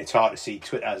 Then again, it's hard to see.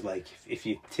 Twitter's like, if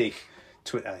you take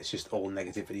Twitter, it's just all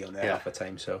negativity on there half the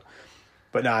time. So,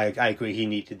 but no, I agree. He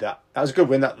needed that. That was a good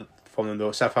win that from them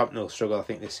though. Southampton will struggle, I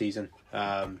think, this season.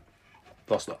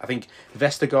 Lost. I think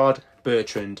Vestergaard,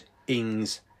 Bertrand,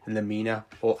 Ings, and Lemina.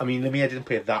 Lemina didn't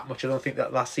play that much, I don't think,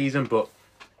 that last season. But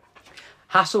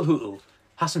Hassan Hüttl,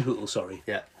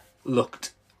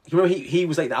 looked. You remember he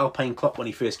was like the Alpine Klopp when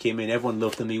he first came in. Everyone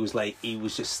loved him. He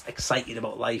was just excited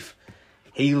about life.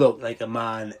 He looked like a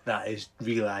man that has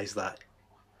realised that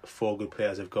 4 good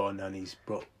players have gone, and he's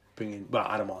bringing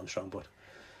Adam Armstrong, but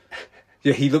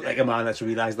yeah, he looked like a man that's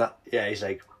realised that. Yeah, he's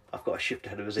like, I've got a shift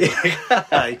ahead of us.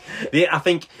 I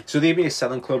think so. They've been a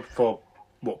selling club for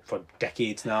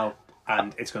decades now,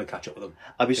 and it's going to catch up with them.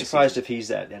 I'd be surprised if he's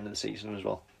there at the end of the season as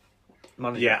well.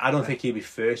 Yeah, I don't think he'll be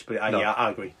first, but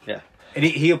I agree. Yeah, and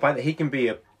he can be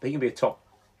a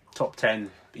top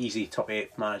 10, easy top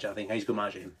 8 manager. I think he's a good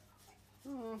manager. Him.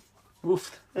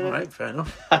 Oof. All right, fair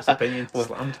enough. That's opinion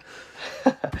slammed.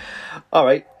 All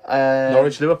right,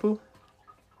 Norwich, Liverpool.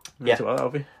 Yeah, that'll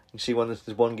be. You see, there's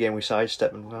one game we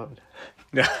sidestepping out.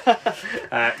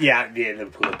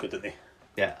 Liverpool look good, didn't they?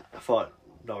 Yeah, I thought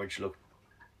Norwich looked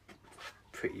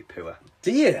pretty poor.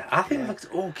 Do you? I think it looks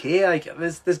okay. Like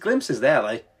there's glimpses there.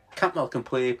 Like Cantwell can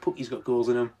play. Pukki's got goals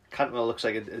in him. Cantwell looks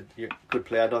like a good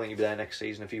player. I don't think he'll be there next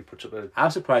season if he puts up a.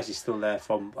 I'm surprised he's still there.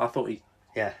 I thought he.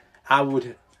 Yeah. I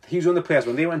would. He was one of the players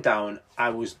when they went down. I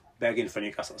was begging for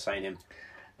Newcastle to sign him.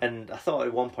 And I thought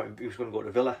at one point he was going to go to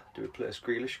Villa to replace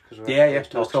Grealish. I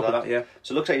was top of that. Yeah.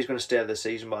 So it looks like he's going to stay there this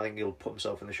season, but I think he'll put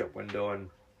himself in the shop window, and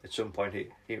at some point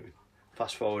he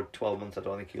fast forward 12 months, I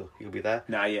don't think he'll be there.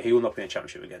 Nah, yeah, he will not be in the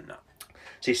Championship again. No.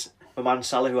 See, my man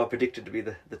Salah, who I predicted to be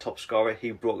the top scorer,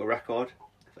 he broke a record.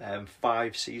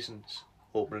 5 seasons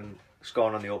opening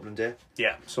scoring on the opening day.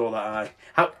 Yeah, saw that.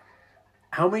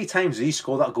 How many times did he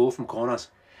score that goal from corners?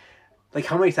 Like,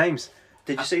 how many times?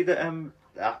 Did you see the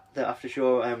after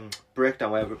show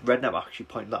breakdown where Redknapp actually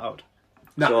pointed that out?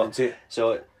 No, so, didn't see it.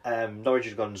 So Norwich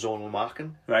had gone zonal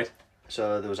marking. Right.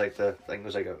 So there was like I think there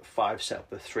was like a 5 set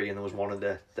up of 3, and there was one on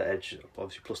the edge,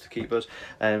 obviously plus the keepers.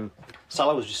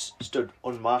 Salah was just stood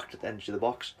unmarked at the edge of the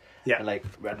box. Yeah. And like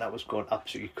Redknapp was going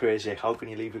absolutely crazy. Like, how can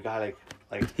you leave a guy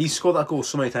like? He scored that goal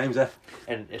so many times there.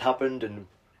 And it happened, and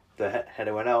the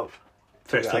header went out.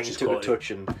 First I touch think is he took quality. a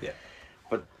touch, and Yeah.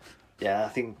 But yeah, I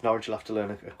think Norwich will have to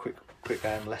learn a quick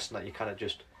lesson that you kind of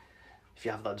just, if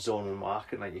you have that zonal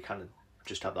marking, like you kind of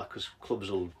just have that, because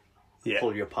clubs will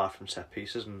pull you apart from set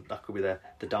pieces, and that could be the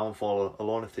downfall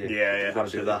alone if they're going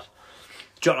to do that.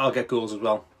 Jota will get goals as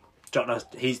well. Jota,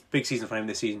 he's big season for him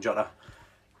this season. Jota,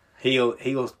 he'll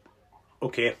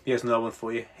okay. Here's another one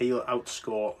for you. He'll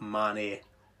outscore Mane.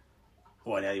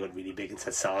 Oh, I know he went really big and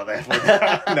said Salah there.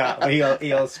 But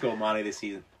he'll score Mane this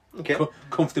season. Okay,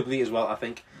 comfortably as well. I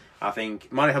think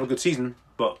Mane have a good season,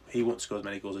 but he won't score as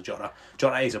many goals as Jota.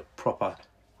 Jota is a proper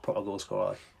goal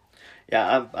scorer.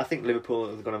 Yeah, I think Liverpool are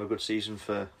going to have a good season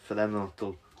for them.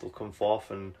 They'll come forth,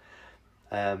 and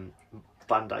Van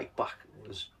Dijk back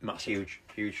was massive.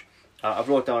 huge. I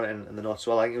wrote down in the notes as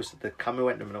well. I think it was the camera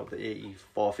went to him up the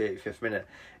 84th, 85th minute,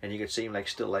 and you could see him like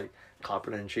still like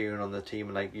clapping and cheering on the team,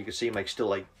 and like you could see him like still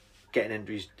like getting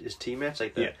into his teammates,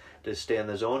 like to stay in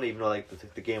the zone, even though like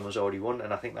the game was already won.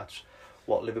 And I think that's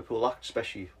what Liverpool lacked,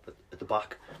 especially at the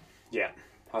back. Yeah,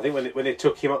 I think when they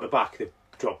took him out the back,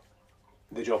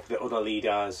 they dropped the other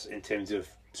leaders in terms of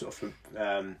sort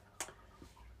of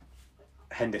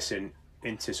Henderson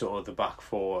into sort of the back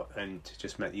four, and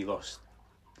just meant you lost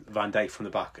Van Dijk from the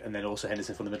back, and then also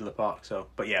Henderson from the middle of the park. So,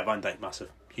 but yeah, Van Dijk massive,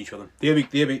 huge for them. They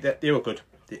were good.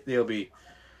 They'll be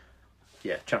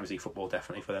Champions League football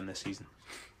definitely for them this season.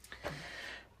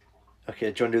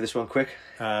 Okay, do you want to do this one quick?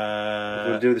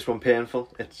 We'll do this one painful.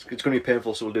 It's going to be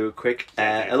painful, so we'll do it quick.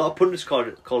 A lot of pundits call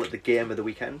it the game of the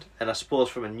weekend, and I suppose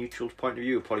from a neutral point of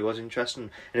view, it probably was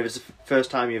interesting. And if it's the first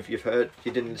time you've heard,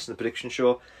 you didn't listen to the prediction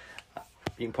show,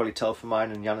 you can probably tell from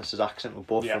mine and Yanis's accent. We're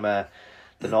both from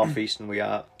the northeast, and we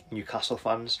are Newcastle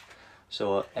fans.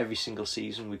 So every single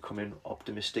season we come in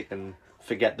optimistic and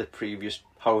forget the previous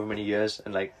however many years,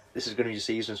 and like, this is going to be a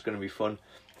season, it's going to be fun.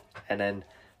 And then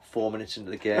 4 minutes into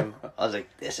the game, I was like,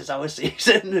 this is our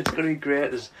season, it's going to be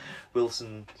great. As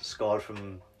Wilson scored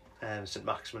from St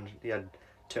Maximin, he had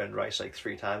turned Rice like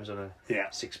 3 times on a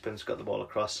sixpence, got the ball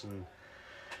across, and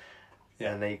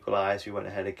they equalised. We went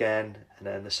ahead again, and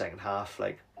then the second half,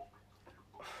 like,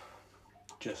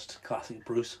 just classic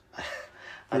Bruce.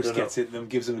 Bruce gets it, then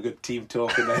gives them a good team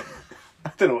talk, and then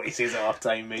I don't know what he says at half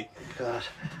time, mate. God,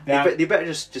 they better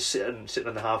just sit on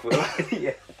the halfway line.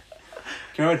 Yeah.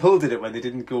 Can you remember Hull did it when they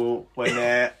didn't go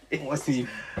when what's the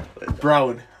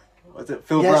Brown? Was it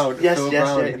Phil Brown? Yes, Phil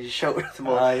Brown. yeah. You shout at them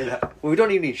all. Well, we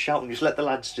don't even need shouting. Just let the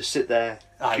lads just sit there.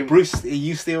 Bruce,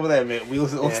 you stay over there, mate. We'll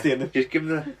stay in the... Just give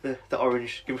them the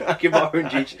orange. Give them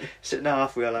orange each. Sit in the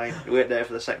halfway line. Wait there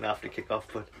for the second half to kick off.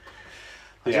 But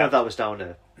I don't know if that was down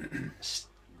to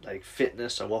like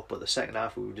fitness or what. But the second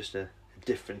half we were just a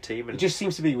different team. And it just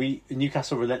seems to be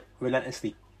Newcastle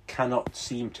relentlessly cannot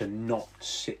seem to not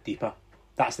sit deeper.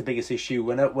 That's the biggest issue.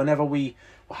 Whenever we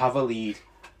have a lead,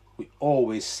 we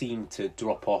always seem to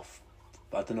drop off.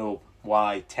 I don't know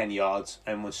why, 10 yards.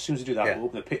 And as soon as we do that, we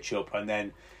open the pitch up, and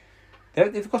then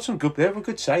they've got some good. They have a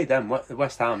good side. Them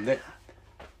West Ham.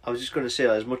 I was just going to say,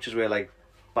 as much as we're like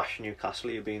bashing Newcastle,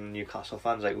 you being Newcastle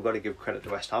fans, like, we've got to give credit to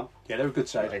West Ham. Yeah, they're a good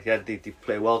side. Like, they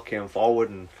play well, came forward,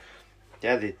 and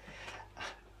they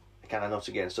kind of not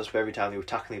against us, but every time they were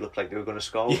tackling, they looked like they were going to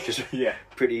score, which is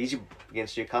pretty easy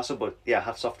against Newcastle. But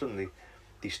hats off to them.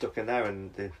 They stuck in there,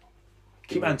 and they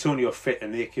keep Antonio fit,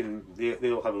 and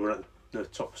they'll have a run at the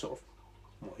top sort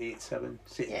of 8, 7,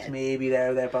 6 maybe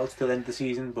thereabouts till the end of the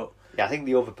season. But I think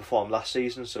they overperformed last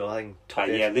season, so I think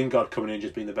Lingard coming in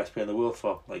just being the best player in the world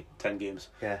for like 10 games.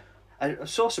 I'm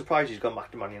so surprised he's gone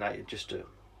back to Man United just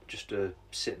to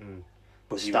sit in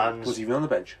stands. Was he even on the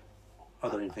bench? I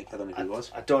don't even think he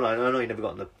was. I don't know. I know he never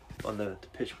got on the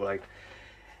pitch, but like,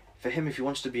 for him, if he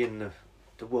wants to be in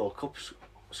the World Cup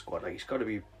squad, like, he's got to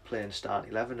be playing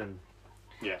starting 11. And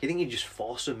you think he'd just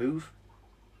force a move,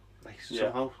 like,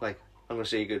 somehow? Like, I'm gonna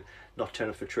say he could not turn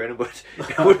up for training, but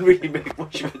it wouldn't really make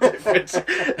much of a difference.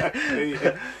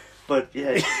 But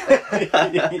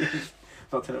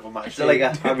not turn up on match. So like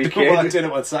Harry Kane turn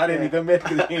up on Saturday and he done mate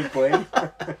because he ain't playing.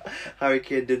 Harry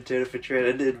Kane didn't turn up for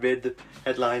training, it made the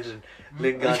headlines, and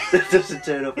Lingard doesn't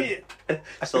turn up, and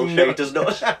Solskjaer does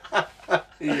not.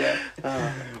 Yeah.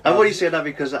 I'm only saying that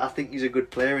because I think he's a good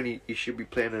player and he should be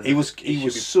playing. He was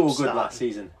so good last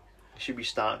season. He should be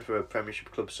starting for a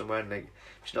Premiership club somewhere, and like,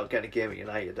 if he's not getting a game at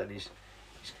United, then he's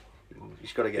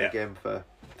got to get a game for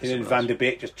and then Van de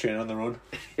Beek just training on the run.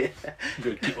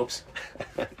 Good keep ups.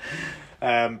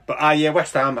 But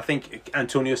West Ham. I think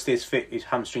Antonio stays fit. His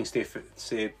hamstring stay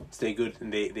good,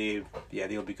 and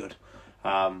they'll be good.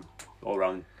 All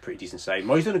round pretty decent side.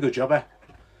 Moyes done a good job there.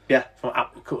 Yeah, from a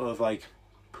couple of like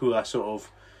poor sort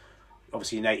of.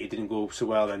 Obviously United didn't go so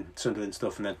well, and Sunderland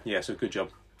stuff, and then so good job.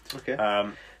 Okay.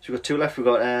 So we've got two left. We've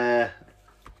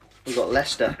got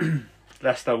Leicester.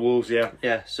 Leicester Wolves. Yeah.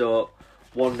 Yeah. So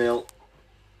 1-0.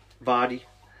 Vardy.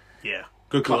 Yeah.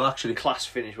 Good goal actually. Class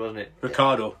finish, wasn't it?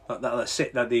 Ricardo. That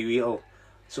the little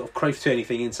sort of Cruyff turny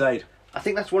thing inside. I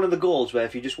think that's one of the goals where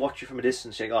if you just watch it from a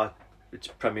distance, you go, it's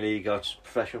Premier League or it's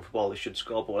professional football, they should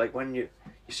score. But like when you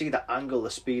see that angle, the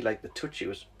speed, like the touch, it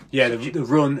was. Yeah, the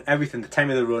run, everything, the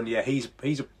time of the run. Yeah, he's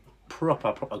a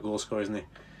proper goal scorer, isn't he?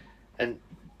 And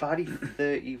Vardy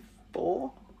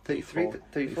 34, 33,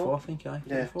 34, I think. Yeah.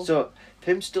 34. So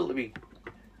for him still to be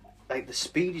like the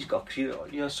speed he's got, because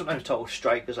you know sometimes talk of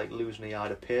strikers like losing a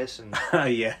yard of pace and.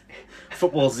 Yeah,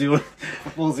 football's the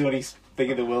only thing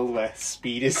in the world where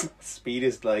speed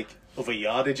is like over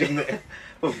yardage, isn't it?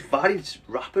 Well, Vardy's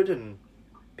rapid and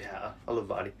I love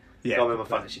Vardy. Yeah, got him in my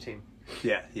fantasy team.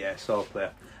 Yeah, solid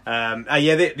player.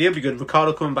 They'll be good.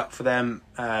 Ricardo coming back for them,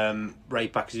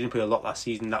 right back because he didn't play a lot last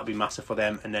season. That'll be massive for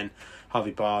them. And then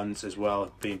Harvey Barnes as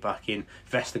well being back in.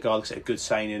 Vestergaard looks like a good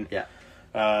signing. Yeah.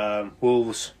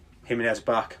 Wolves, Jimenez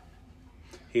back.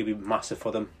 He'll be massive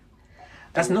for them.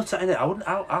 That's nuts, isn't it?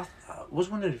 I was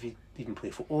wondering if he'd even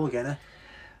play football again.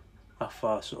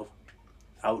 After sort of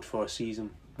out for a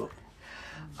season, but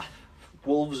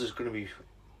Wolves is going to be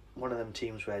one of them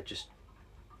teams where just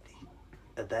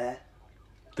are there.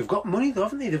 They've got money though,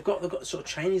 haven't they? They've got sort of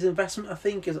Chinese investment, I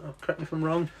think. Correct me if I'm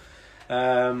wrong.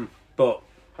 But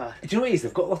do you know what it is?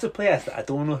 They've got lots of players that I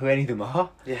don't know who any of them are.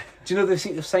 Yeah. Do you know they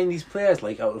seem to have signed these players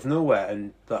like out of nowhere,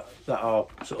 and that are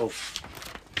sort of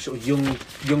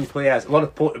young players. A lot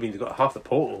of they've got half the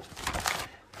Porto.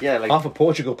 Yeah, like half of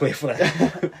Portugal play for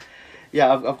them.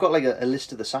 Yeah, I've got like a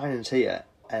list of the signings here,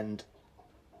 and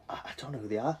I don't know who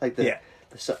they are. Like the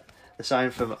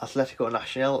sign from Atletico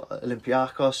Nacional,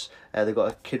 Olympiacos. They've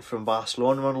got a kid from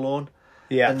Barcelona on loan.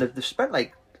 Yeah, and they've spent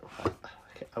like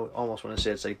I almost want to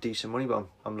say it's like decent money, but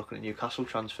I'm looking at Newcastle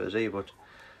transfers here. But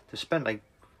they've spent like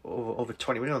over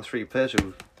 20 million on 3 players.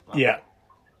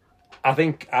 I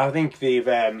think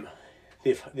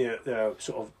they've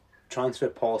sort of transfer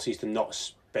policies to not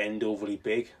spend overly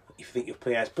big. If you think of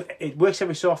players, but it works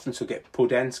every so often. So get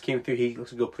Podence came through. He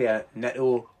looks a good player.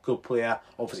 Neto, good player.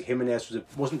 Obviously Jimenez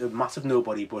wasn't a massive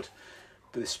nobody, but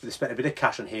they spent a bit of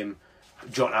cash on him.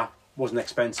 Jota wasn't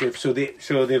expensive, so the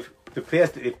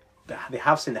players that they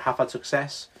have seen, they have had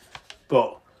success.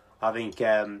 But I think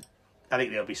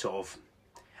they'll be sort of.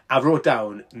 I wrote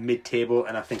down mid-table,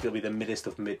 and I think it'll be the middest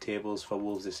of mid-tables for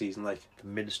Wolves this season. Like the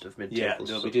middest of mid-tables.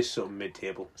 Yeah, they'll be just sort of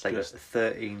mid-table. It's like just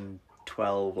 13,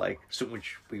 12, like something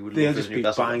which we would. They'll just be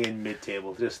banging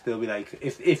mid-table. They'll be like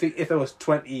if there was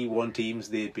 21 teams,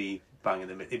 they'd be banging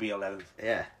the mid. It'd be 11th.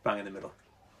 Yeah, bang in the middle,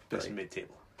 just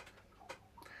mid-table.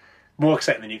 More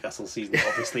exciting than Newcastle season,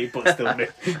 obviously, but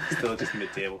still just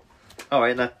mid-table. All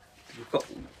right, now we've got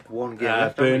one game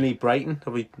left. Burnley, Brighton.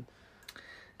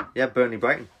 Yeah, Burnley,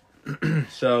 Brighton.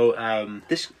 So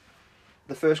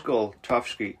the first goal,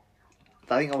 Tarkovsky,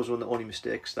 I think that was one of the only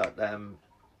mistakes that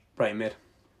Brighton made.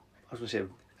 I was going to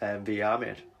say VR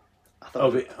made. I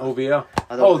thought VR.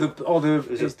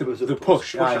 The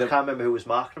push. I can't remember who was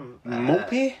marking him.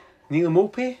 Mope? Neil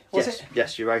Mope? Was it?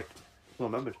 Yes, you're right. Well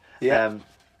remembered. Yeah.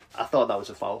 I thought that was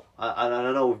a foul. And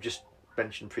I know we've just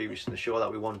mentioned previously in the show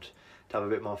that we want to have a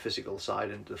bit more physical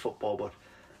side into the football, but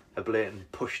a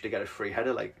blatant push to get a free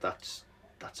header, like that's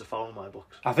a foul in my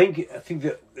books. I think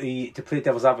that to play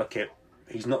devil's advocate,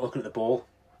 he's not looking at the ball.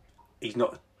 He's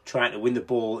not trying to win the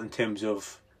ball in terms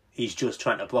of he's just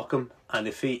trying to block him. And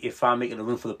if I'm making a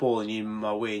run for the ball and you're in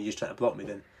my way and you're just trying to block me,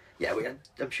 then yeah,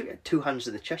 I'm sure you had 2 hands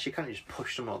to the chest. You can't just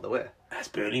push someone out the way. That's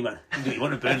Burnley, man. You do what you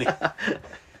want to Burnley.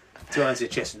 2 hands to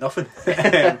the chest, nothing.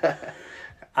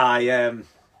 I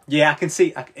can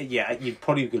see. You're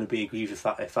probably going to be aggrieved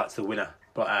if that's the winner.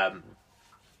 But I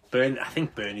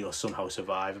think Burnley will somehow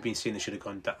survive. I've been saying they should have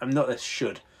gone down. I'm not they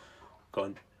should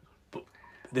gone, but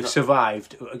they've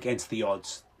survived against the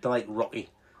odds. They're like Rocky.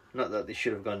 Not that they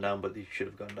should have gone down, but they should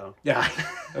have gone down. Yeah,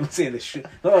 I'm saying they should.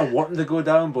 Not that I want them to go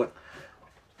down, but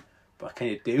what can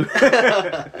you do?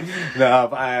 No,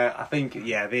 but I think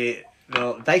they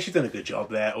should have done a good job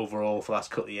there overall for the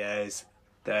last couple of years.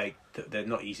 They're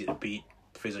not easy to beat.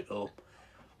 Physical.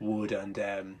 Wood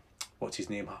and what's his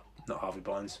name? Not Harvey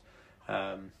Barnes.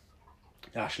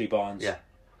 Ashley Barnes. Yeah.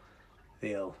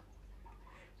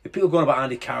 The people going about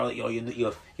Andy Carroll,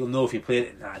 you'll know if you played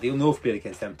it. Nah, they'll know if you played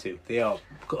against them too. They are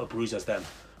got a bruise as them.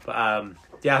 But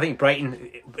I think Brighton.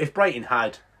 If Brighton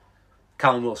had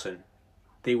Callum Wilson,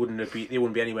 they wouldn't be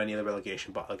anywhere near the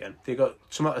relegation battle again. They got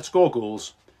some to score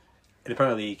goals in the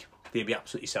Premier League. They'd be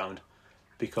absolutely sound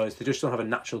because they just don't have a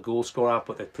natural goal scorer.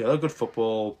 But they play a lot of good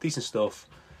football, decent stuff.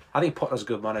 I think Potter's a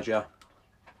good manager.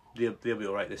 They'll be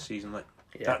all right this season. Like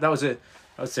that was a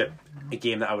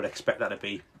game that I would expect that to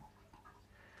be.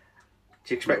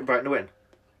 Do you expect Brighton to win?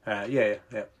 Yeah.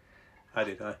 I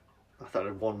did. I thought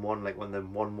it 1-1, like when the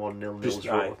 1-1 0-0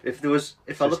 draw.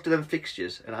 If I looked at them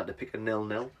fixtures and I had to pick a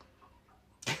 0-0,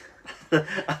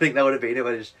 I think that would have been it.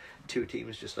 When it's two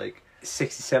teams just like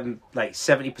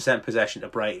 70% possession to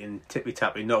Brighton, tippy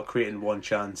tappy, not creating one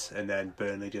chance, and then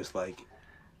Burnley just like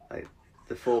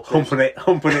the four humping it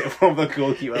from the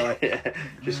goalkeeper. Like. Yeah,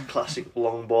 just classic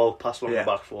long ball, pass along Yeah.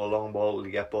 the back four, long ball,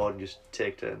 you get bored and just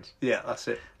take turns. Yeah, that's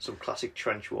it. Some classic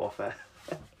trench warfare.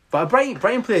 But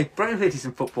Brighton played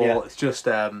decent football. Yeah. It's just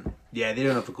they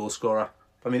don't have a goal scorer.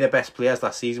 I mean, their best players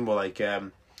last season were like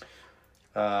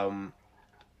Lallana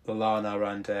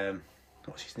and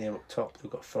what's his name up top? They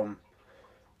got from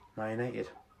Man United.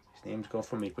 His name's gone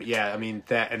from me. But yeah, I mean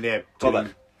they're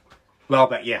doing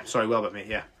Welbeck. Yeah, sorry, Welbeck, mate.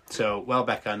 Yeah, so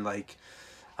Welbeck and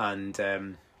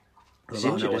He's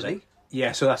injured, isn't he?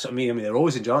 Yeah, so that's what I mean. I mean, they're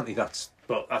always injured, aren't they? That's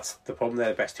the problem.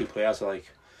 Their best two players are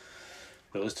like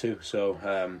those two. So,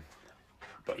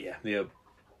 but yeah, they're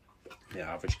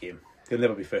average game. They'll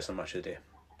never be first on match of the day.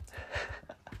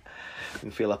 You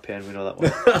can feel that pain. We know that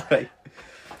one.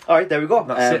 All right, there we go.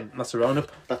 That's it. That's a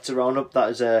roundup. That's a roundup.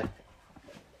 That is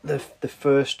the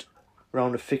first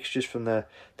round of fixtures from the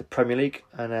Premier League,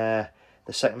 and the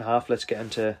second half. Let's get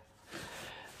into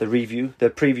the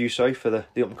preview. Sorry, for the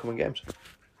upcoming games.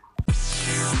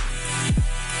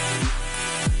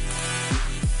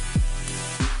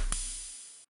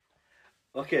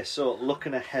 Okay, so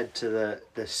looking ahead to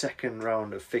the second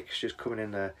round of fixtures coming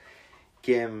in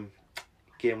game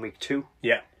week 2.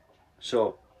 Yeah.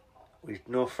 So we've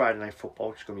no Friday night football,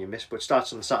 which is going to be a miss, but it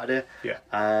starts on the Saturday. Yeah.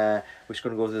 We're just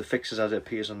going to go through the fixtures as it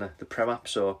appears on the Prem app.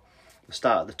 So we'll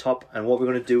start at the top, and what we're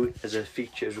going to do as a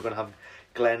feature is we're going to have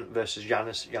Glenn versus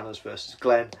Yanis versus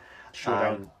Glenn.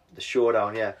 Showdown. The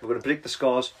showdown, yeah. We're going to predict the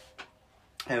scores.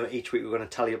 Each week we're going to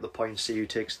tally up the points, see who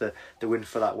takes the win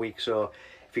for that week. So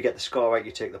if you get the score right,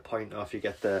 you take the point, or if you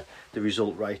get the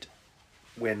result right,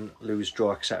 win, lose,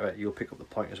 draw, etc., you'll pick up the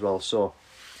point as well. So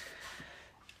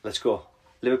let's go.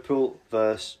 Liverpool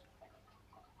versus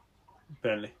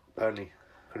Burnley. Couldn't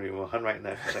read my handwriting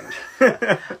there for a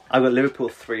second. I've got Liverpool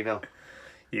 3-0.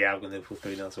 Yeah, I've got Liverpool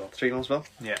 3-0 as well. 3-0 as well?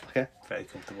 Yeah. Okay. Very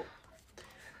comfortable.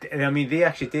 I mean, they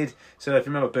actually did. So if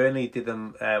you remember, Burnley did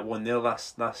them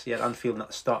 1-0 last year at Anfield, and at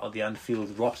the start of the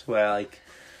Anfield rot, where like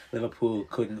Liverpool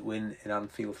couldn't win in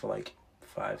Anfield for like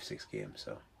 5-6 games.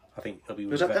 So I think it'll be.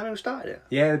 Was that them who started it?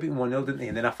 Yeah, they beat them 1-0, didn't they?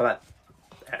 And then after that,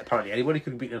 apparently anybody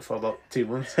could beat them for about 2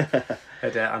 months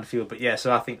at Anfield. But yeah,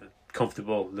 so I think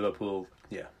comfortable Liverpool.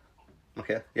 Yeah.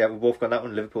 Okay. Yeah, we both got that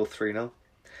one. Liverpool 3-0.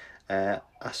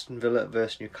 Aston Villa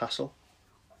versus Newcastle.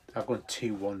 I've gone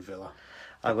 2-1 Villa.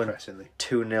 I've gone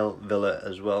 2-0 Villa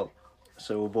as well.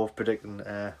 So we're both predicting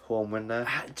home win there.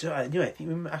 I think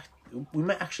we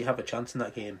might actually have a chance in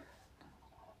that game,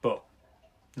 but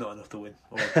not enough to win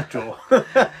or draw.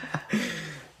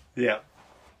 Yeah.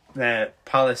 It's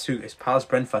Palace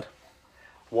Brentford.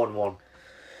 1-1.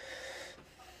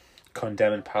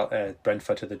 Condemning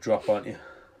Brentford to the drop, aren't you?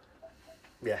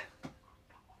 Yeah.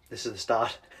 This is the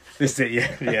start. This is it,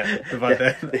 yeah.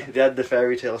 They had the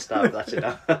fairy tale start, but that's it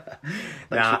now.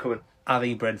 Thanks for coming. I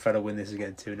think Brentford will win this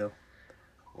again 2-0.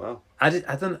 Wow. I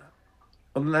don't,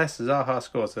 unless Zaha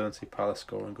scores, I don't see Palace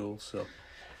scoring goals. So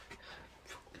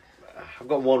I've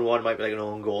got 1-1. Might be like an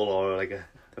own goal or like a.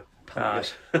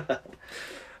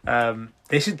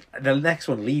 This is the next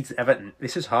one. Leeds Everton.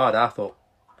 This is hard. I thought.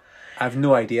 I have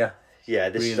no idea. Yeah,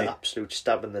 this is really. an absolute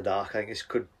stab in the dark. I think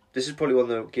this is probably one of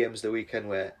the games of the weekend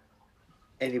where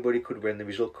anybody could win. The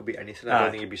result could be anything. I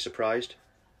don't think you'd be surprised.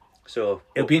 So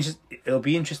it'll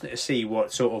be interesting to see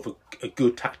what sort of a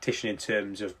good tactician in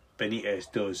terms of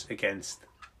Benitez does against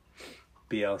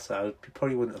Bielsa. I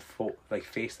probably wouldn't have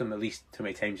faced them at least too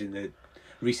many times in the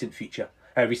recent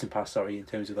past. Sorry, in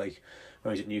terms of like when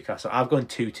I was at Newcastle. I've gone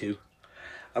 2-2.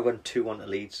 I've gone 2-1 to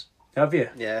Leeds. Have you?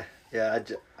 Yeah.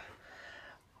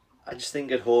 I just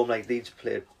think at home, like Leeds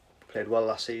played well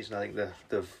last season. I think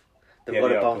they've got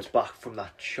to bounce back from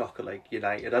that shock of like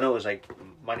United. I know it was like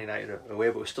Man United away,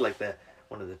 but it was still like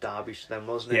one of the derbies to them,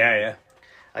 wasn't it? Yeah.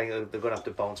 I think they're going to have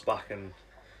to bounce back, and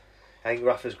I think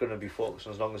Rafa's going to be focused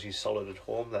on as long as he's solid at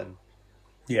home. Then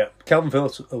Yeah, Calvin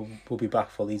Phillips will be back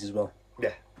for Leeds as well.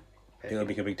 yeah, I think it'll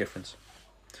make a big difference.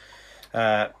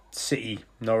 City,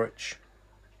 Norwich.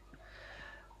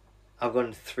 I've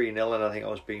gone 3-0, and I think I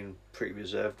was being pretty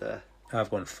reserved there. I've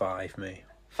gone 5, mate.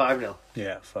 5-0.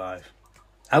 Yeah, 5.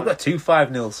 I've got 2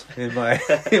 5-0s in my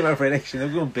in my prediction.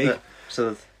 I'm going big.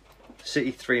 So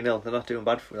City 3-0. They're not doing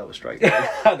bad for that was striking.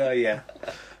 I know, yeah.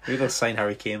 Maybe they'll sign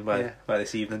Harry Kane by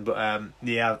this evening. But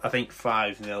yeah, I think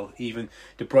 5-0. Even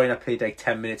De Bruyne played like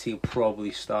 10 minutes. He'll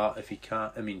probably start if he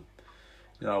can't. I mean,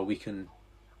 we can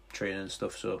train and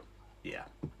stuff. So yeah,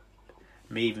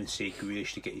 may even see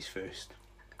Grealish to get his first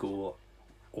goal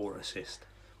or assist.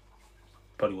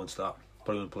 Probably won't start.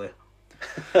 Probably won't play.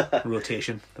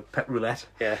 Rotation, the pet roulette.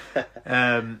 Yeah.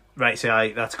 Right,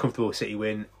 so that's a comfortable City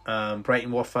win.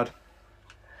 Brighton, Watford.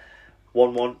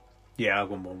 1-1. Yeah, I've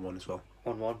gone 1-1 as well.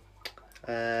 1-1.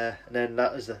 And then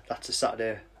that's a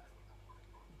Saturday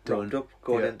round up.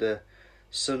 Going into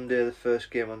Sunday, the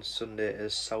first game on Sunday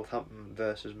is Southampton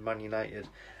versus Man United.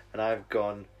 And I've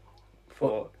gone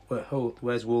for...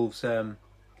 Where's Wolves?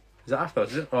 Is that after?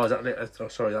 Is it? Oh, is that late? Oh,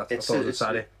 sorry, I thought it was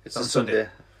Saturday. It's on Sunday.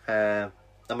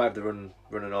 I might have the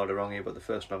running order wrong here, but the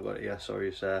first one I've got here,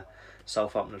 is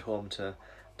Southampton at home to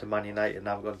Man United, and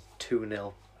I've gone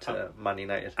 2-0 to Man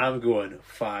United. I'm going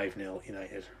 5-0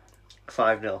 United.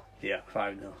 5-0? Yeah,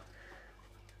 5-0.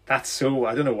 That's so...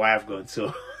 I don't know why I've gone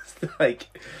so... like...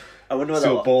 I wonder what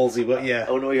so ballsy, but yeah.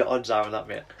 I wonder what your odds are on that,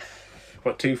 mate.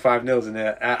 What, 2 5-0s in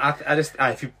there? I just...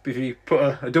 if you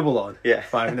put a double on,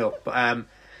 5-0. But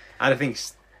I think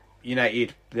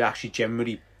United, they're actually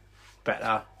generally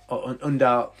better...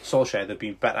 Under Solskjaer, they've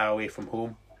been better away from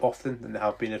home often than they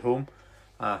have been at home.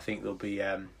 I think they'll be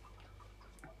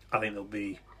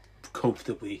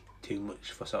comfortably too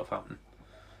much for Southampton,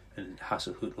 and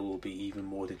Hasenhüttl will be even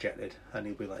more dejected, and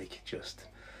he'll be like just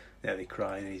nearly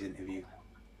crying in his interview,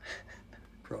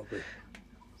 probably.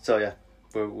 So yeah,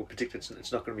 we're predicting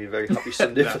it's not going to be a very happy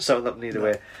Sunday for Southampton either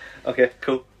way. Okay,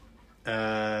 cool.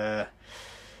 The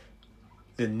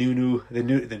Nuno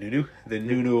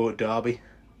derby.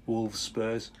 Wolves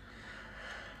Spurs.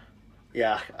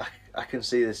 Yeah, I can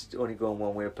see this only going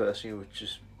one way personally, which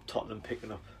is Tottenham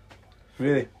picking up.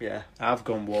 Really? Yeah. I've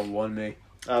gone 1-1, mate.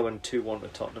 I went 2-1 to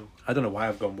Tottenham. I don't know why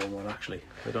I've gone 1-1 actually.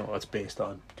 I don't know what it's based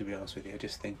on, to be honest with you. I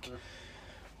just think,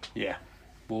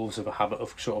 Wolves have a habit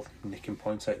of sort of nicking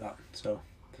points like that. So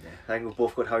yeah. I think we've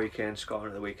both got Harry Kane scoring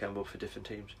at the weekend, but for different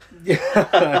teams.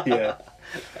 Yeah.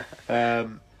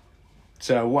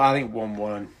 So I think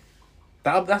 1-1.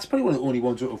 That's probably one of the only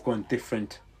ones that have gone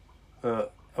different, a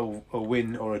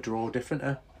win or a draw different,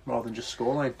 rather than just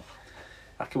scoreline.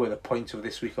 I could weigh the points of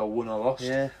this week are won or lost.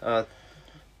 Yeah.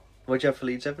 What'd you have for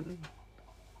Leeds Everton?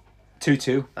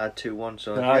 2-2. I had 2-1.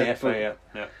 So fair,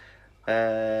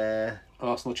 yeah.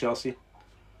 Arsenal Chelsea.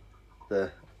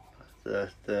 The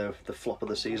flop of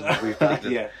the season that we've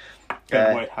predicted. Yeah.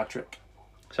 Ben White hat trick.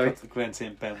 Sorry. Glenn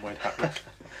saying Ben White hat trick.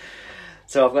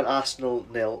 So I've got Arsenal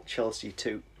 0, Chelsea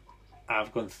 2.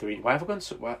 I've gone 3. Why have I gone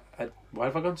so? Why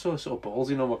have I gone so sort of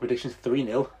ballsy on my predictions?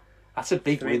 3-0. That's a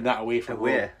big win that away from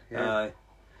home. Yeah.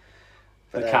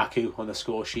 Lukaku on the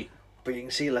score sheet. But you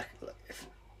can see, like, if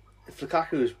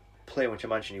Lukaku is playing, which I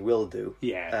imagine he will do,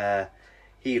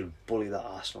 he'll bully that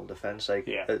Arsenal defence. Like,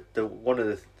 a lot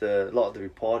of the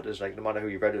reporters, like, no matter who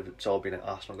you read it, it's all been like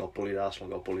Arsenal got bullied, got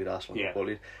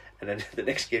bullied. And then the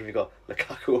next game you got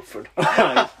Lukaku up front.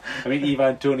 I mean,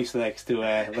 Ivan Toney's next to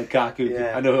Lukaku.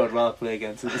 Yeah. I know who I'd rather play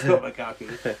against. It's not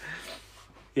Lukaku.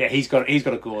 Yeah, he's got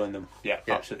a goal in them. Yeah,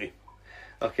 absolutely.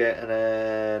 Okay, and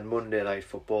then Monday Night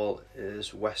Football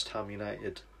is West Ham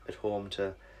United at home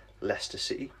to Leicester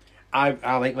City. I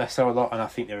like Leicester a lot, and I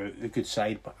think they're a good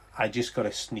side, but I just got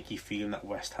a sneaky feeling that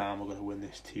West Ham are going to win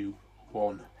this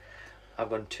 2-1.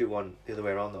 I've gone 2-1 the other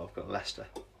way around though. I've got Leicester.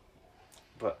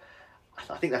 But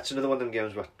I think that's another one of them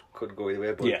games where could go either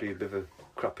way, but it'd be a bit of a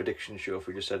crap prediction show if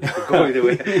we just said it could go either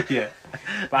way. Yeah.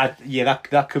 But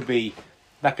that could be,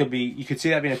 you could see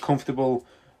that being a comfortable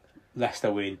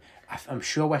Leicester win. I'm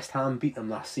sure West Ham beat them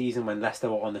last season when Leicester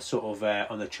were on the sort of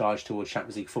on the charge towards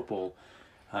Champions League football.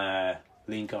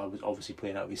 Lingard was obviously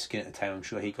playing out of his skin at the time. I'm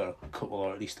sure he got a couple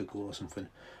or at least a goal or something.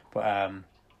 But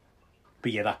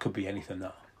yeah, that could be anything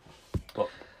that. But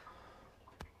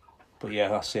yeah,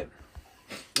 that's it.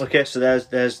 Okay, so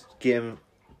there's game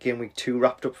week 2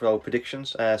 wrapped up for our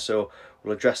predictions. So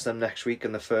we'll address them next week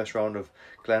in the first round of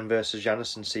Glenn versus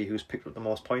Janice and see who's picked up the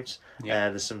most points.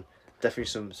 There's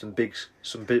definitely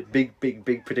some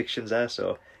big predictions there.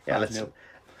 So yeah,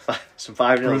 Some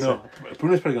 5-0.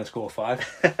 Bruno's probably going to score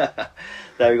 5.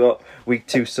 There we go. Week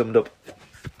 2 summed up.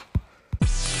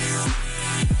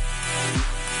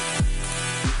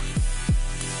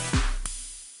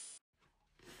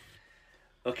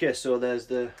 Okay, so there's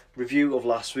the review of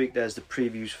last week. There's the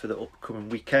previews for the upcoming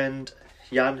weekend.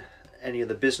 Jan, any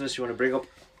other business you want to bring up?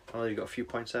 I know you've got a few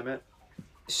points there, mate.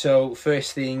 So,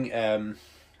 first thing,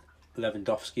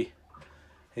 Lewandowski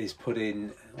has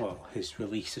has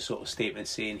released a sort of statement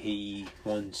saying he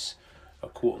wants a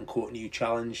quote-unquote new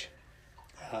challenge.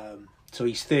 So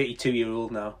he's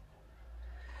 32-year-old now.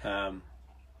 And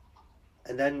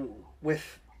then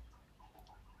with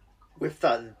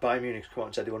that, Bayern Munich's come out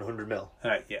and said they want 100 mil.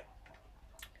 Right, yeah.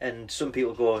 And some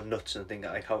people go nuts and think,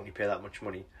 like, how can you pay that much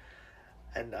money?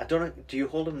 And I don't know, do you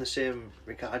hold them in the same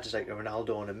regard as like a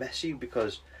Ronaldo and a Messi?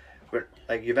 Because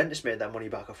like Juventus made that money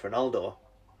back off Ronaldo,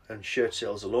 and shirt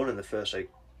sales alone in the first like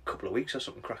couple of weeks or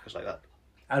something crackers like that.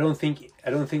 I don't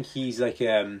think he's like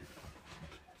a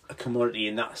commodity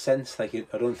in that sense. Like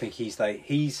I don't think he's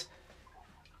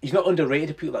not underrated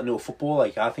to people that know football.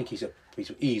 Like I think he's a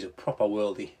proper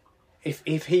worldie.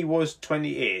 If he was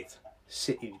 28,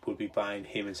 City would be buying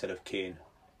him instead of Kane.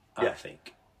 I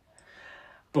think.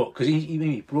 But because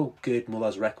he broke Gerd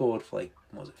Muller's record for like,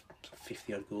 what was it,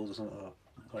 50 odd goals or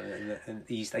something, and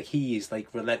he is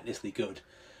relentlessly good,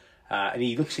 and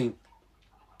he looks in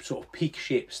sort of peak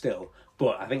shape still.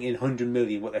 But I think in 100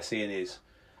 million, what they're saying is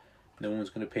no one's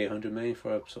going to pay 100 million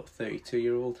for a sort of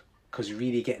 32-year-old, because you're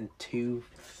really getting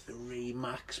 2-3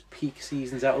 max peak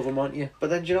seasons out of him, aren't you? But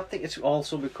then do you not think it's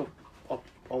also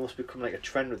almost become like a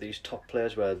trend with these top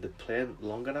players where they're playing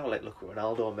longer now? Like look at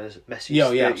Ronaldo, Messi's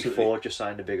 34, absolutely. Just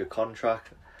signed a bigger contract.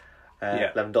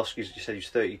 Lewandowski, you said he's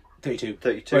 32.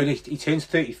 Well, he turns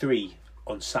 33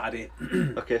 on Saturday.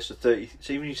 Okay, so 30.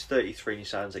 So even he's 33 and he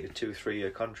signs like a 2-3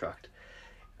 year contract.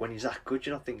 When he's that good,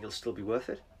 do you not think he'll still be worth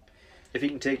it? If he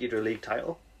can take you to a league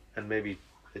title and maybe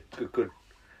a good.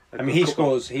 He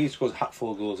scores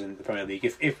hatful of goals in the Premier League.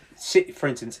 If City, for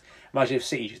instance, imagine if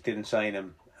City just didn't sign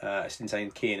him. Didn't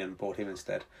sign Kane and bought him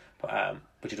instead, but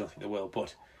you don't think they will.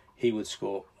 But he would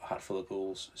score a hatful of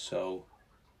goals. So,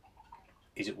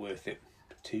 is it worth it?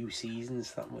 2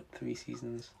 seasons? 3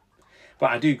 seasons? But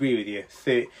I do agree with you.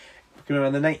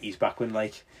 Remember in the 90s, back when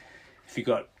like if you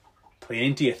got playing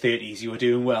into your 30s, you were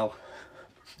doing well.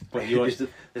 But you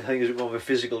the thing is more of a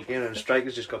physical game, and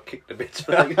strikers just got kicked a bit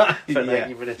for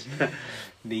 90 minutes.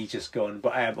 Knee just gone.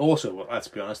 But also, let's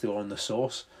be honest, they were on the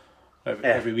sauce.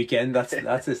 Every weekend, that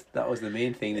was the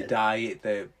main thing. The diet,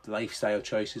 the lifestyle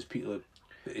choices,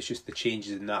 it's just the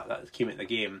changes in that came into the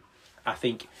game. I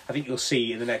think you'll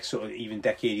see in the next sort of even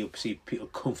decade, you'll see people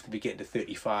comfortably getting to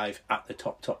 35 at the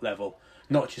top level.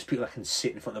 Not just people that can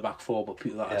sit in front of the back four, but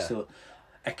people that are still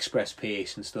express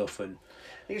pace and stuff. And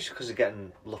I think it's because they're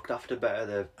getting looked after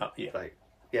better. But like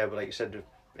you said,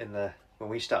 when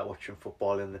we started watching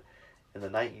football in the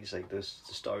 90s, like there's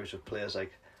the stories of players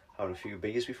like having a few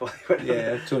beers before they went.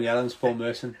 Yeah, Tony Adams, Paul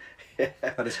Merson,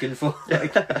 had a skinful.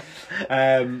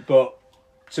 But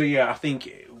so I think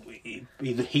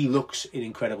he looks in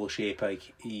incredible shape.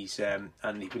 Like he's and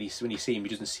when you see him, he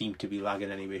doesn't seem to be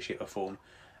lagging any way, shape or form.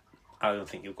 I don't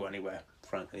think he'll go anywhere.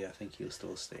 Frankly, I think he'll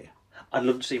still stay. I'd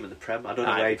love to see him in the Prem. I don't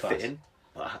know where he'd fit in,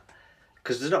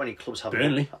 because there's not many clubs having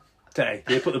Burnley.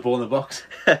 They put the ball in the box.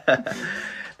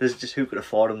 There's just who could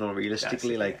afford him though,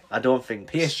 realistically. I don't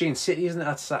think PSG and City, isn't it?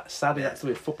 That's sadly that's the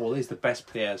way football is. The best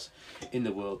players in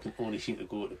the world can only seem to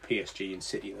go to PSG and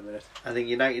City in a minute. I think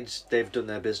United's they've done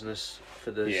their business for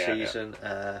the season,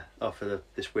 or for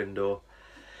this window.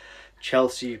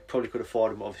 Chelsea probably could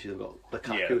afford him. Obviously they've got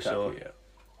Lukaku, so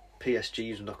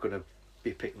PSG's not going to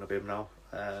be picking up him now.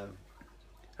 I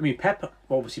mean, Pep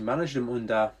obviously managed him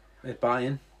under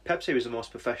Bayern. Pep said he was the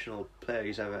most professional player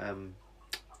he's ever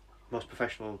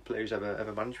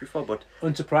managed before. But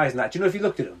unsurprising that. Do you know if you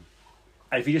looked at him,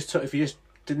 if you just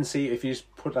didn't see it, if you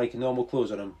just put like normal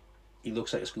clothes on him, he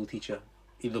looks like a school teacher.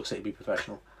 He looks like he'd be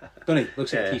professional, doesn't he?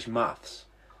 Looks like he teaches maths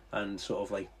and sort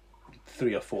of like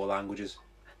 3 or 4 languages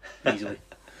easily.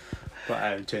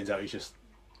 But it turns out he's just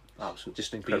absolutely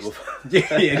just incredible.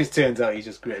 It just turns out he's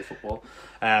just great at football.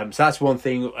 So that's one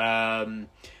thing.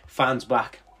 Fans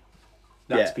back.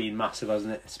 That's been massive,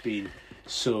 hasn't it? It's been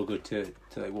so good to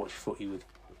like watch footy with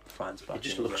fans back. It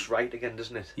just looks right again,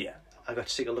 doesn't it? Yeah. I got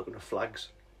sick of looking at flags.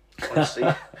 Honestly.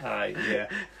 Yeah.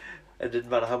 It didn't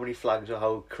matter how many flags or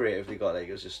how creative they got. Like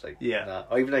it was just like nah.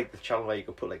 Or even like the channel where you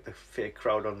could put like the fake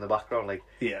crowd on in the background. Like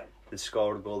they'd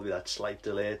score a goal with that slight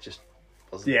delay. It just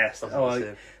wasn't. Yes. Wasn't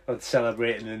the same.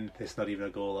 Celebrating and it's not even a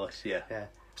goal loss. Yeah.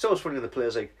 It's always funny when the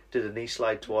players like did a knee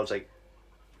slide towards like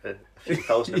a few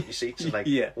thousand empty seats and like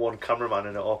Yeah. one cameraman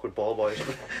and an awkward ball boy.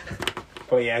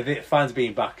 But yeah, the fans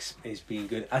being back is being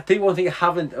good. I think one thing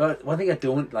I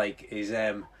don't like is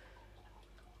I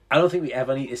don't think we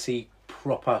ever need to see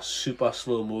proper super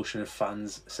slow motion of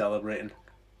fans celebrating.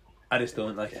 I just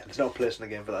don't like. Yeah, there's no place in the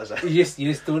game for that, is there? You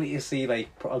just don't need to see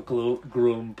like proper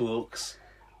grown blokes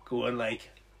going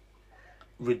like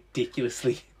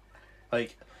ridiculously,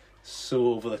 like so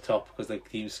over the top because the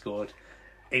team scored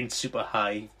in super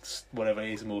high whatever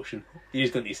it is motion. You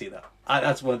just don't need to see that.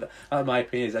 That's my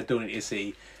opinion. Is I don't need to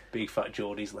see big fat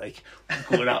Geordies like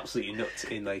going absolutely nuts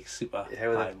in like super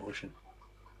high motion.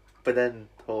 But then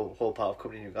the whole part of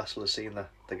coming to Newcastle is seeing the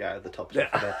guy at the top of the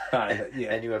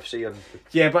NUFC on.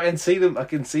 Yeah, but I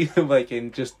can see them like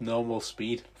in just normal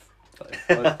speed,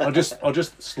 or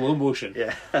just slow motion.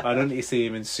 Yeah, I don't need to see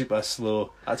him in super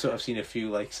slow. That's what I've seen a few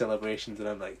like celebrations, and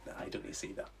I'm like, nah, I don't need to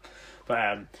see that.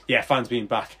 But fans being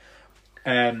back.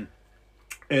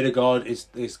 Ødegaard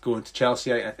is going to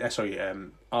Chelsea.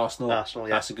 Arsenal. Arsenal,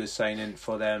 yeah. That's a good signing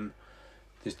for them.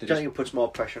 Do you think it puts more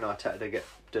pressure on Arteta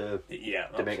to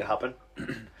make it happen?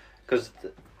 Because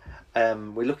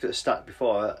we looked at a stat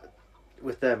before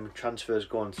with them transfers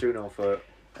going through now for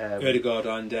Ødegaard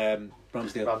and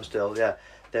Ramsdale. Ramsdale, yeah,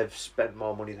 they've spent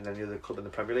more money than any other club in the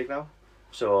Premier League now.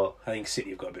 So I think City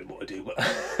have got a bit more to do, but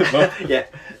yeah,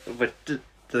 but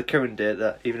the current date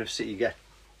that even if City get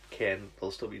Kane, they'll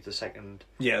still be the second.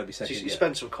 Yeah, they'll be second. So he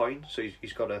spent some coin, so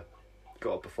he's got to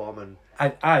perform. And I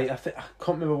can't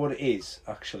remember what it is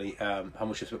actually. How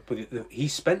much it's, but he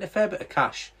spent a fair bit of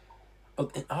cash.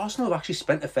 Arsenal have actually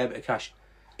spent a fair bit of cash.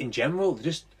 In general, they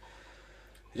just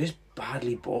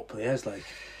badly bought players like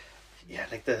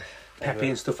like the Pepe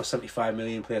and stuff for 75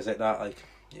 million. Players like that, like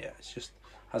it's just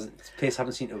players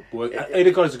haven't seemed to work.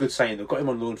 Ødegaard is a good sign. They've got him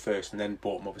on loan first and then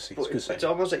bought him. Obviously, it's a good sign. It's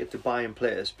almost like if they're buying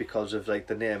players because of like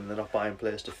the name, and they're not buying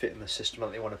players to fit in the system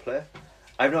that they want to play.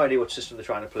 I have no idea what system they're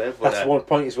trying to play. But, that's one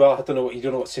point as well. I don't know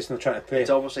what system they're trying to play. It's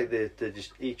almost like they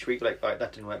just each week like, right,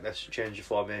 that didn't work. Let's change the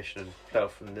formation and play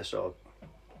off from this or.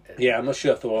 Yeah, I'm not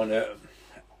sure if they want to.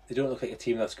 They don't look like a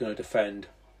team that's going to defend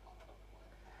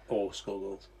or score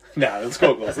goals. No, they'll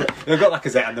score goals. They've got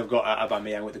Lacazette and they've got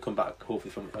Aubameyang with to come back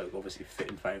hopefully from obviously fit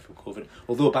and fine from COVID.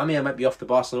 Although Aubameyang might be off to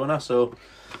Barcelona, so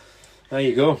there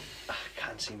you go. I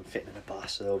can't see him fitting in a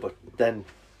Barca though, but then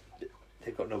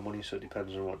they've got no money, so it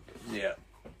depends on what. Yeah,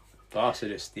 Barca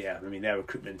just I mean their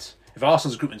recruitment. If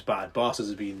Arsenal's recruitment's bad, Barca's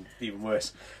has been even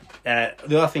worse. The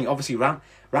other thing, obviously,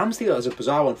 Ramsdale is a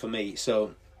bizarre one for me.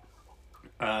 So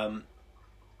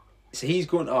he's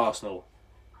going to Arsenal,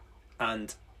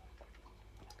 and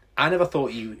I never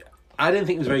thought I didn't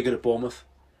think he was very good at Bournemouth.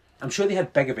 I'm sure they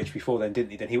had Begovic before then, didn't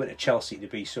they? Then he went to Chelsea to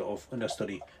be sort of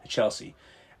understudy at Chelsea,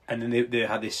 and then they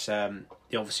had this.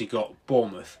 They obviously got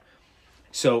Bournemouth.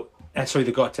 So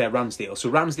they got Ramsdale.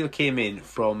 So Ramsdale came in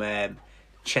from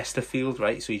Chesterfield,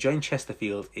 right? So he joined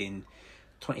Chesterfield in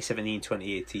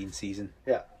 2017-2018 season.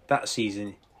 Yeah. That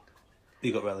season,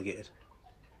 they got relegated.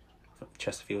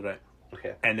 Chesterfield, right?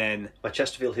 Okay. And then my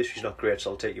Chesterfield history's not great,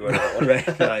 so I'll take you out of that one.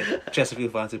 right.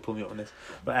 Chesterfield fans would pull me up on this.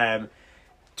 But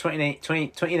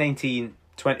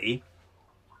 2019-20,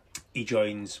 he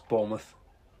joins Bournemouth.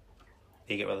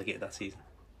 They get relegated that season.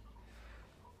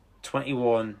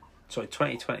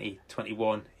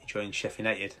 2020-21, he joins Sheffield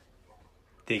United.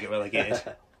 They get relegated.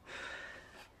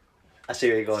 I see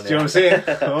where you're going. Do you know what I'm saying?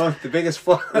 The biggest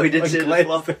flop. We did see the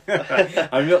flop.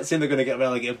 I'm not saying they're going to get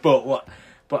relegated, but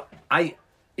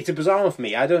it's a bizarre one for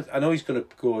me. I know he's going to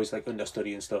go as like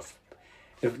understudy and stuff.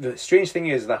 The strange thing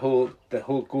is the whole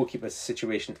goalkeeper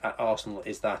situation at Arsenal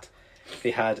is that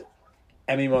they had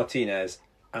Emi Martinez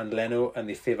and Leno, and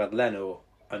they favoured Leno,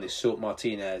 and they sold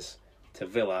Martinez to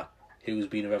Villa, who's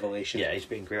been a revelation. Yeah, he's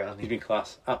been great, hasn't he? He's been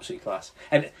class, absolutely class.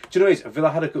 And do you know what?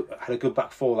 Villa had a good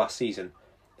back four last season,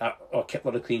 or kept a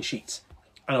lot of clean sheets,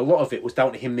 and a lot of it was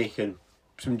down to him making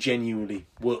some genuinely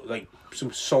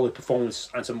some solid performance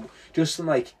and some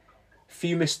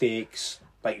few mistakes,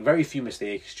 like very few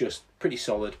mistakes, just pretty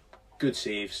solid, good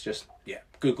saves, just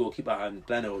good goalkeeper. And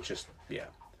Leno just I'd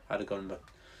have gone but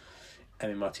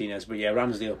Emi Martinez, but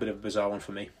Ramsdale, a bit of a bizarre one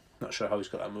for me. Not sure how he's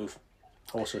got that move.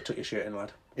 Also, took your shirt in,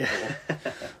 lad. Yeah.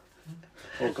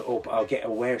 I'll get a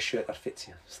wear shirt that fits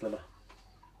you, slimmer.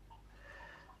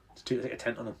 It's too like a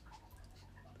tent on him.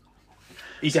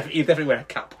 He'd definitely wear a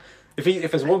cap.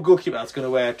 If there's one goalkeeper that's going to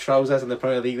wear trousers in the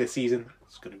Premier League this season,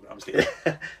 it's going to be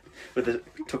Ramsdale. With the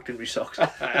tucked in socks.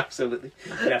 Absolutely,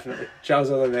 definitely.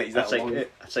 Trousers on that. That's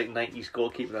like 90s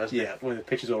goalkeeper, isn't it? Yeah, when the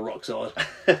pitches are rock solid.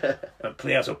 And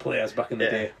players were players back in the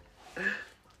day.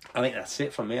 I think that's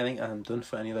it from me. I think I'm done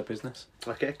for any other business.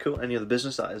 Okay, cool. Any other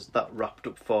business that wrapped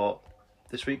up for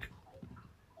this week?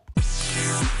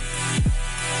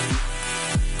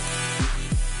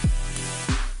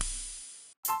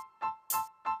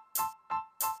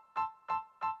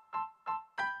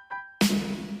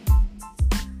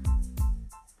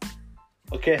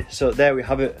 Okay, so there we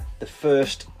have it. The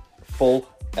first full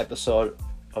episode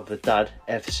of the Dad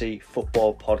FC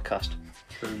Football Podcast.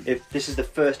 If this is the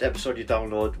first episode you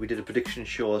download, we did a prediction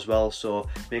show as well, so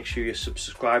make sure you're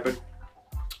subscribing.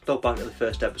 Look back at the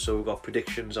first episode, we've got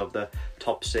predictions of the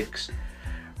top 6,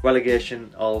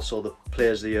 relegation, also the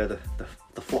players of the year,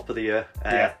 the flop of the year.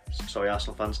 Sorry,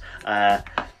 Arsenal fans.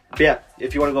 But yeah,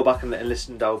 if you want to go back and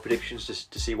listen to our predictions just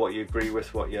to see what you agree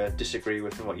with, what you disagree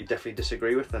with, and what you definitely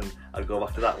disagree with, then I'll go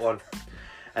back to that one.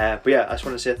 But yeah, I just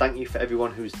want to say thank you for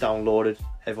everyone who's downloaded,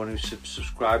 everyone who's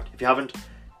subscribed. If you haven't,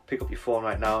 pick up your phone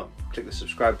right now, click the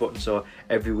subscribe button, so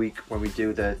every week when we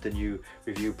do the new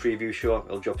review preview show,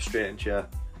 it'll drop straight into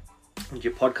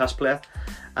your podcast player.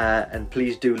 And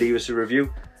please do leave us a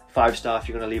review. 5-star. If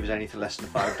you're going to leave us anything less than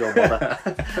 5, don't bother.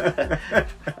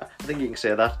 I think you can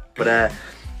say that. But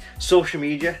social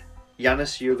media,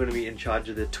 Yanis, you're going to be in charge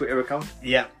of the Twitter account.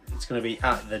 Yeah, it's going to be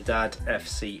at the Dad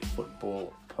FC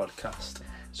Football Podcast.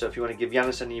 So if you want to give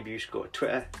Yanis any abuse, go to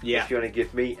Twitter. Yeah. If you want to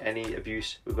give me any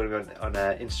abuse, we're going to be on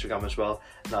Instagram as well,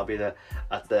 and that'll be at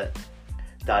the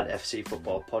Dad FC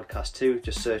Football Podcast too.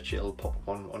 Just search it, it'll pop up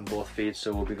on both feeds.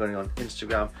 So we'll be going on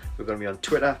Instagram, we're going to be on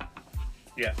Twitter.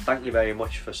 Yeah. Thank you very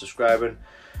much for subscribing.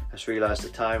 I just realised the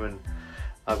time, and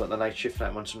I've got the night shift and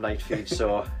I'm on some night feeds,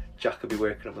 so Jack will be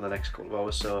waking up in the next couple of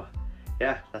hours. So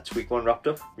yeah, that's week 1 wrapped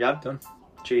up. Yeah, Done.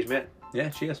 Cheers, mate. Yeah,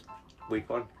 cheers. Week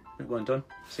 1. Week 1 done.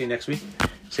 See you next week.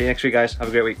 See you next week, guys. Have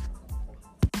a great week.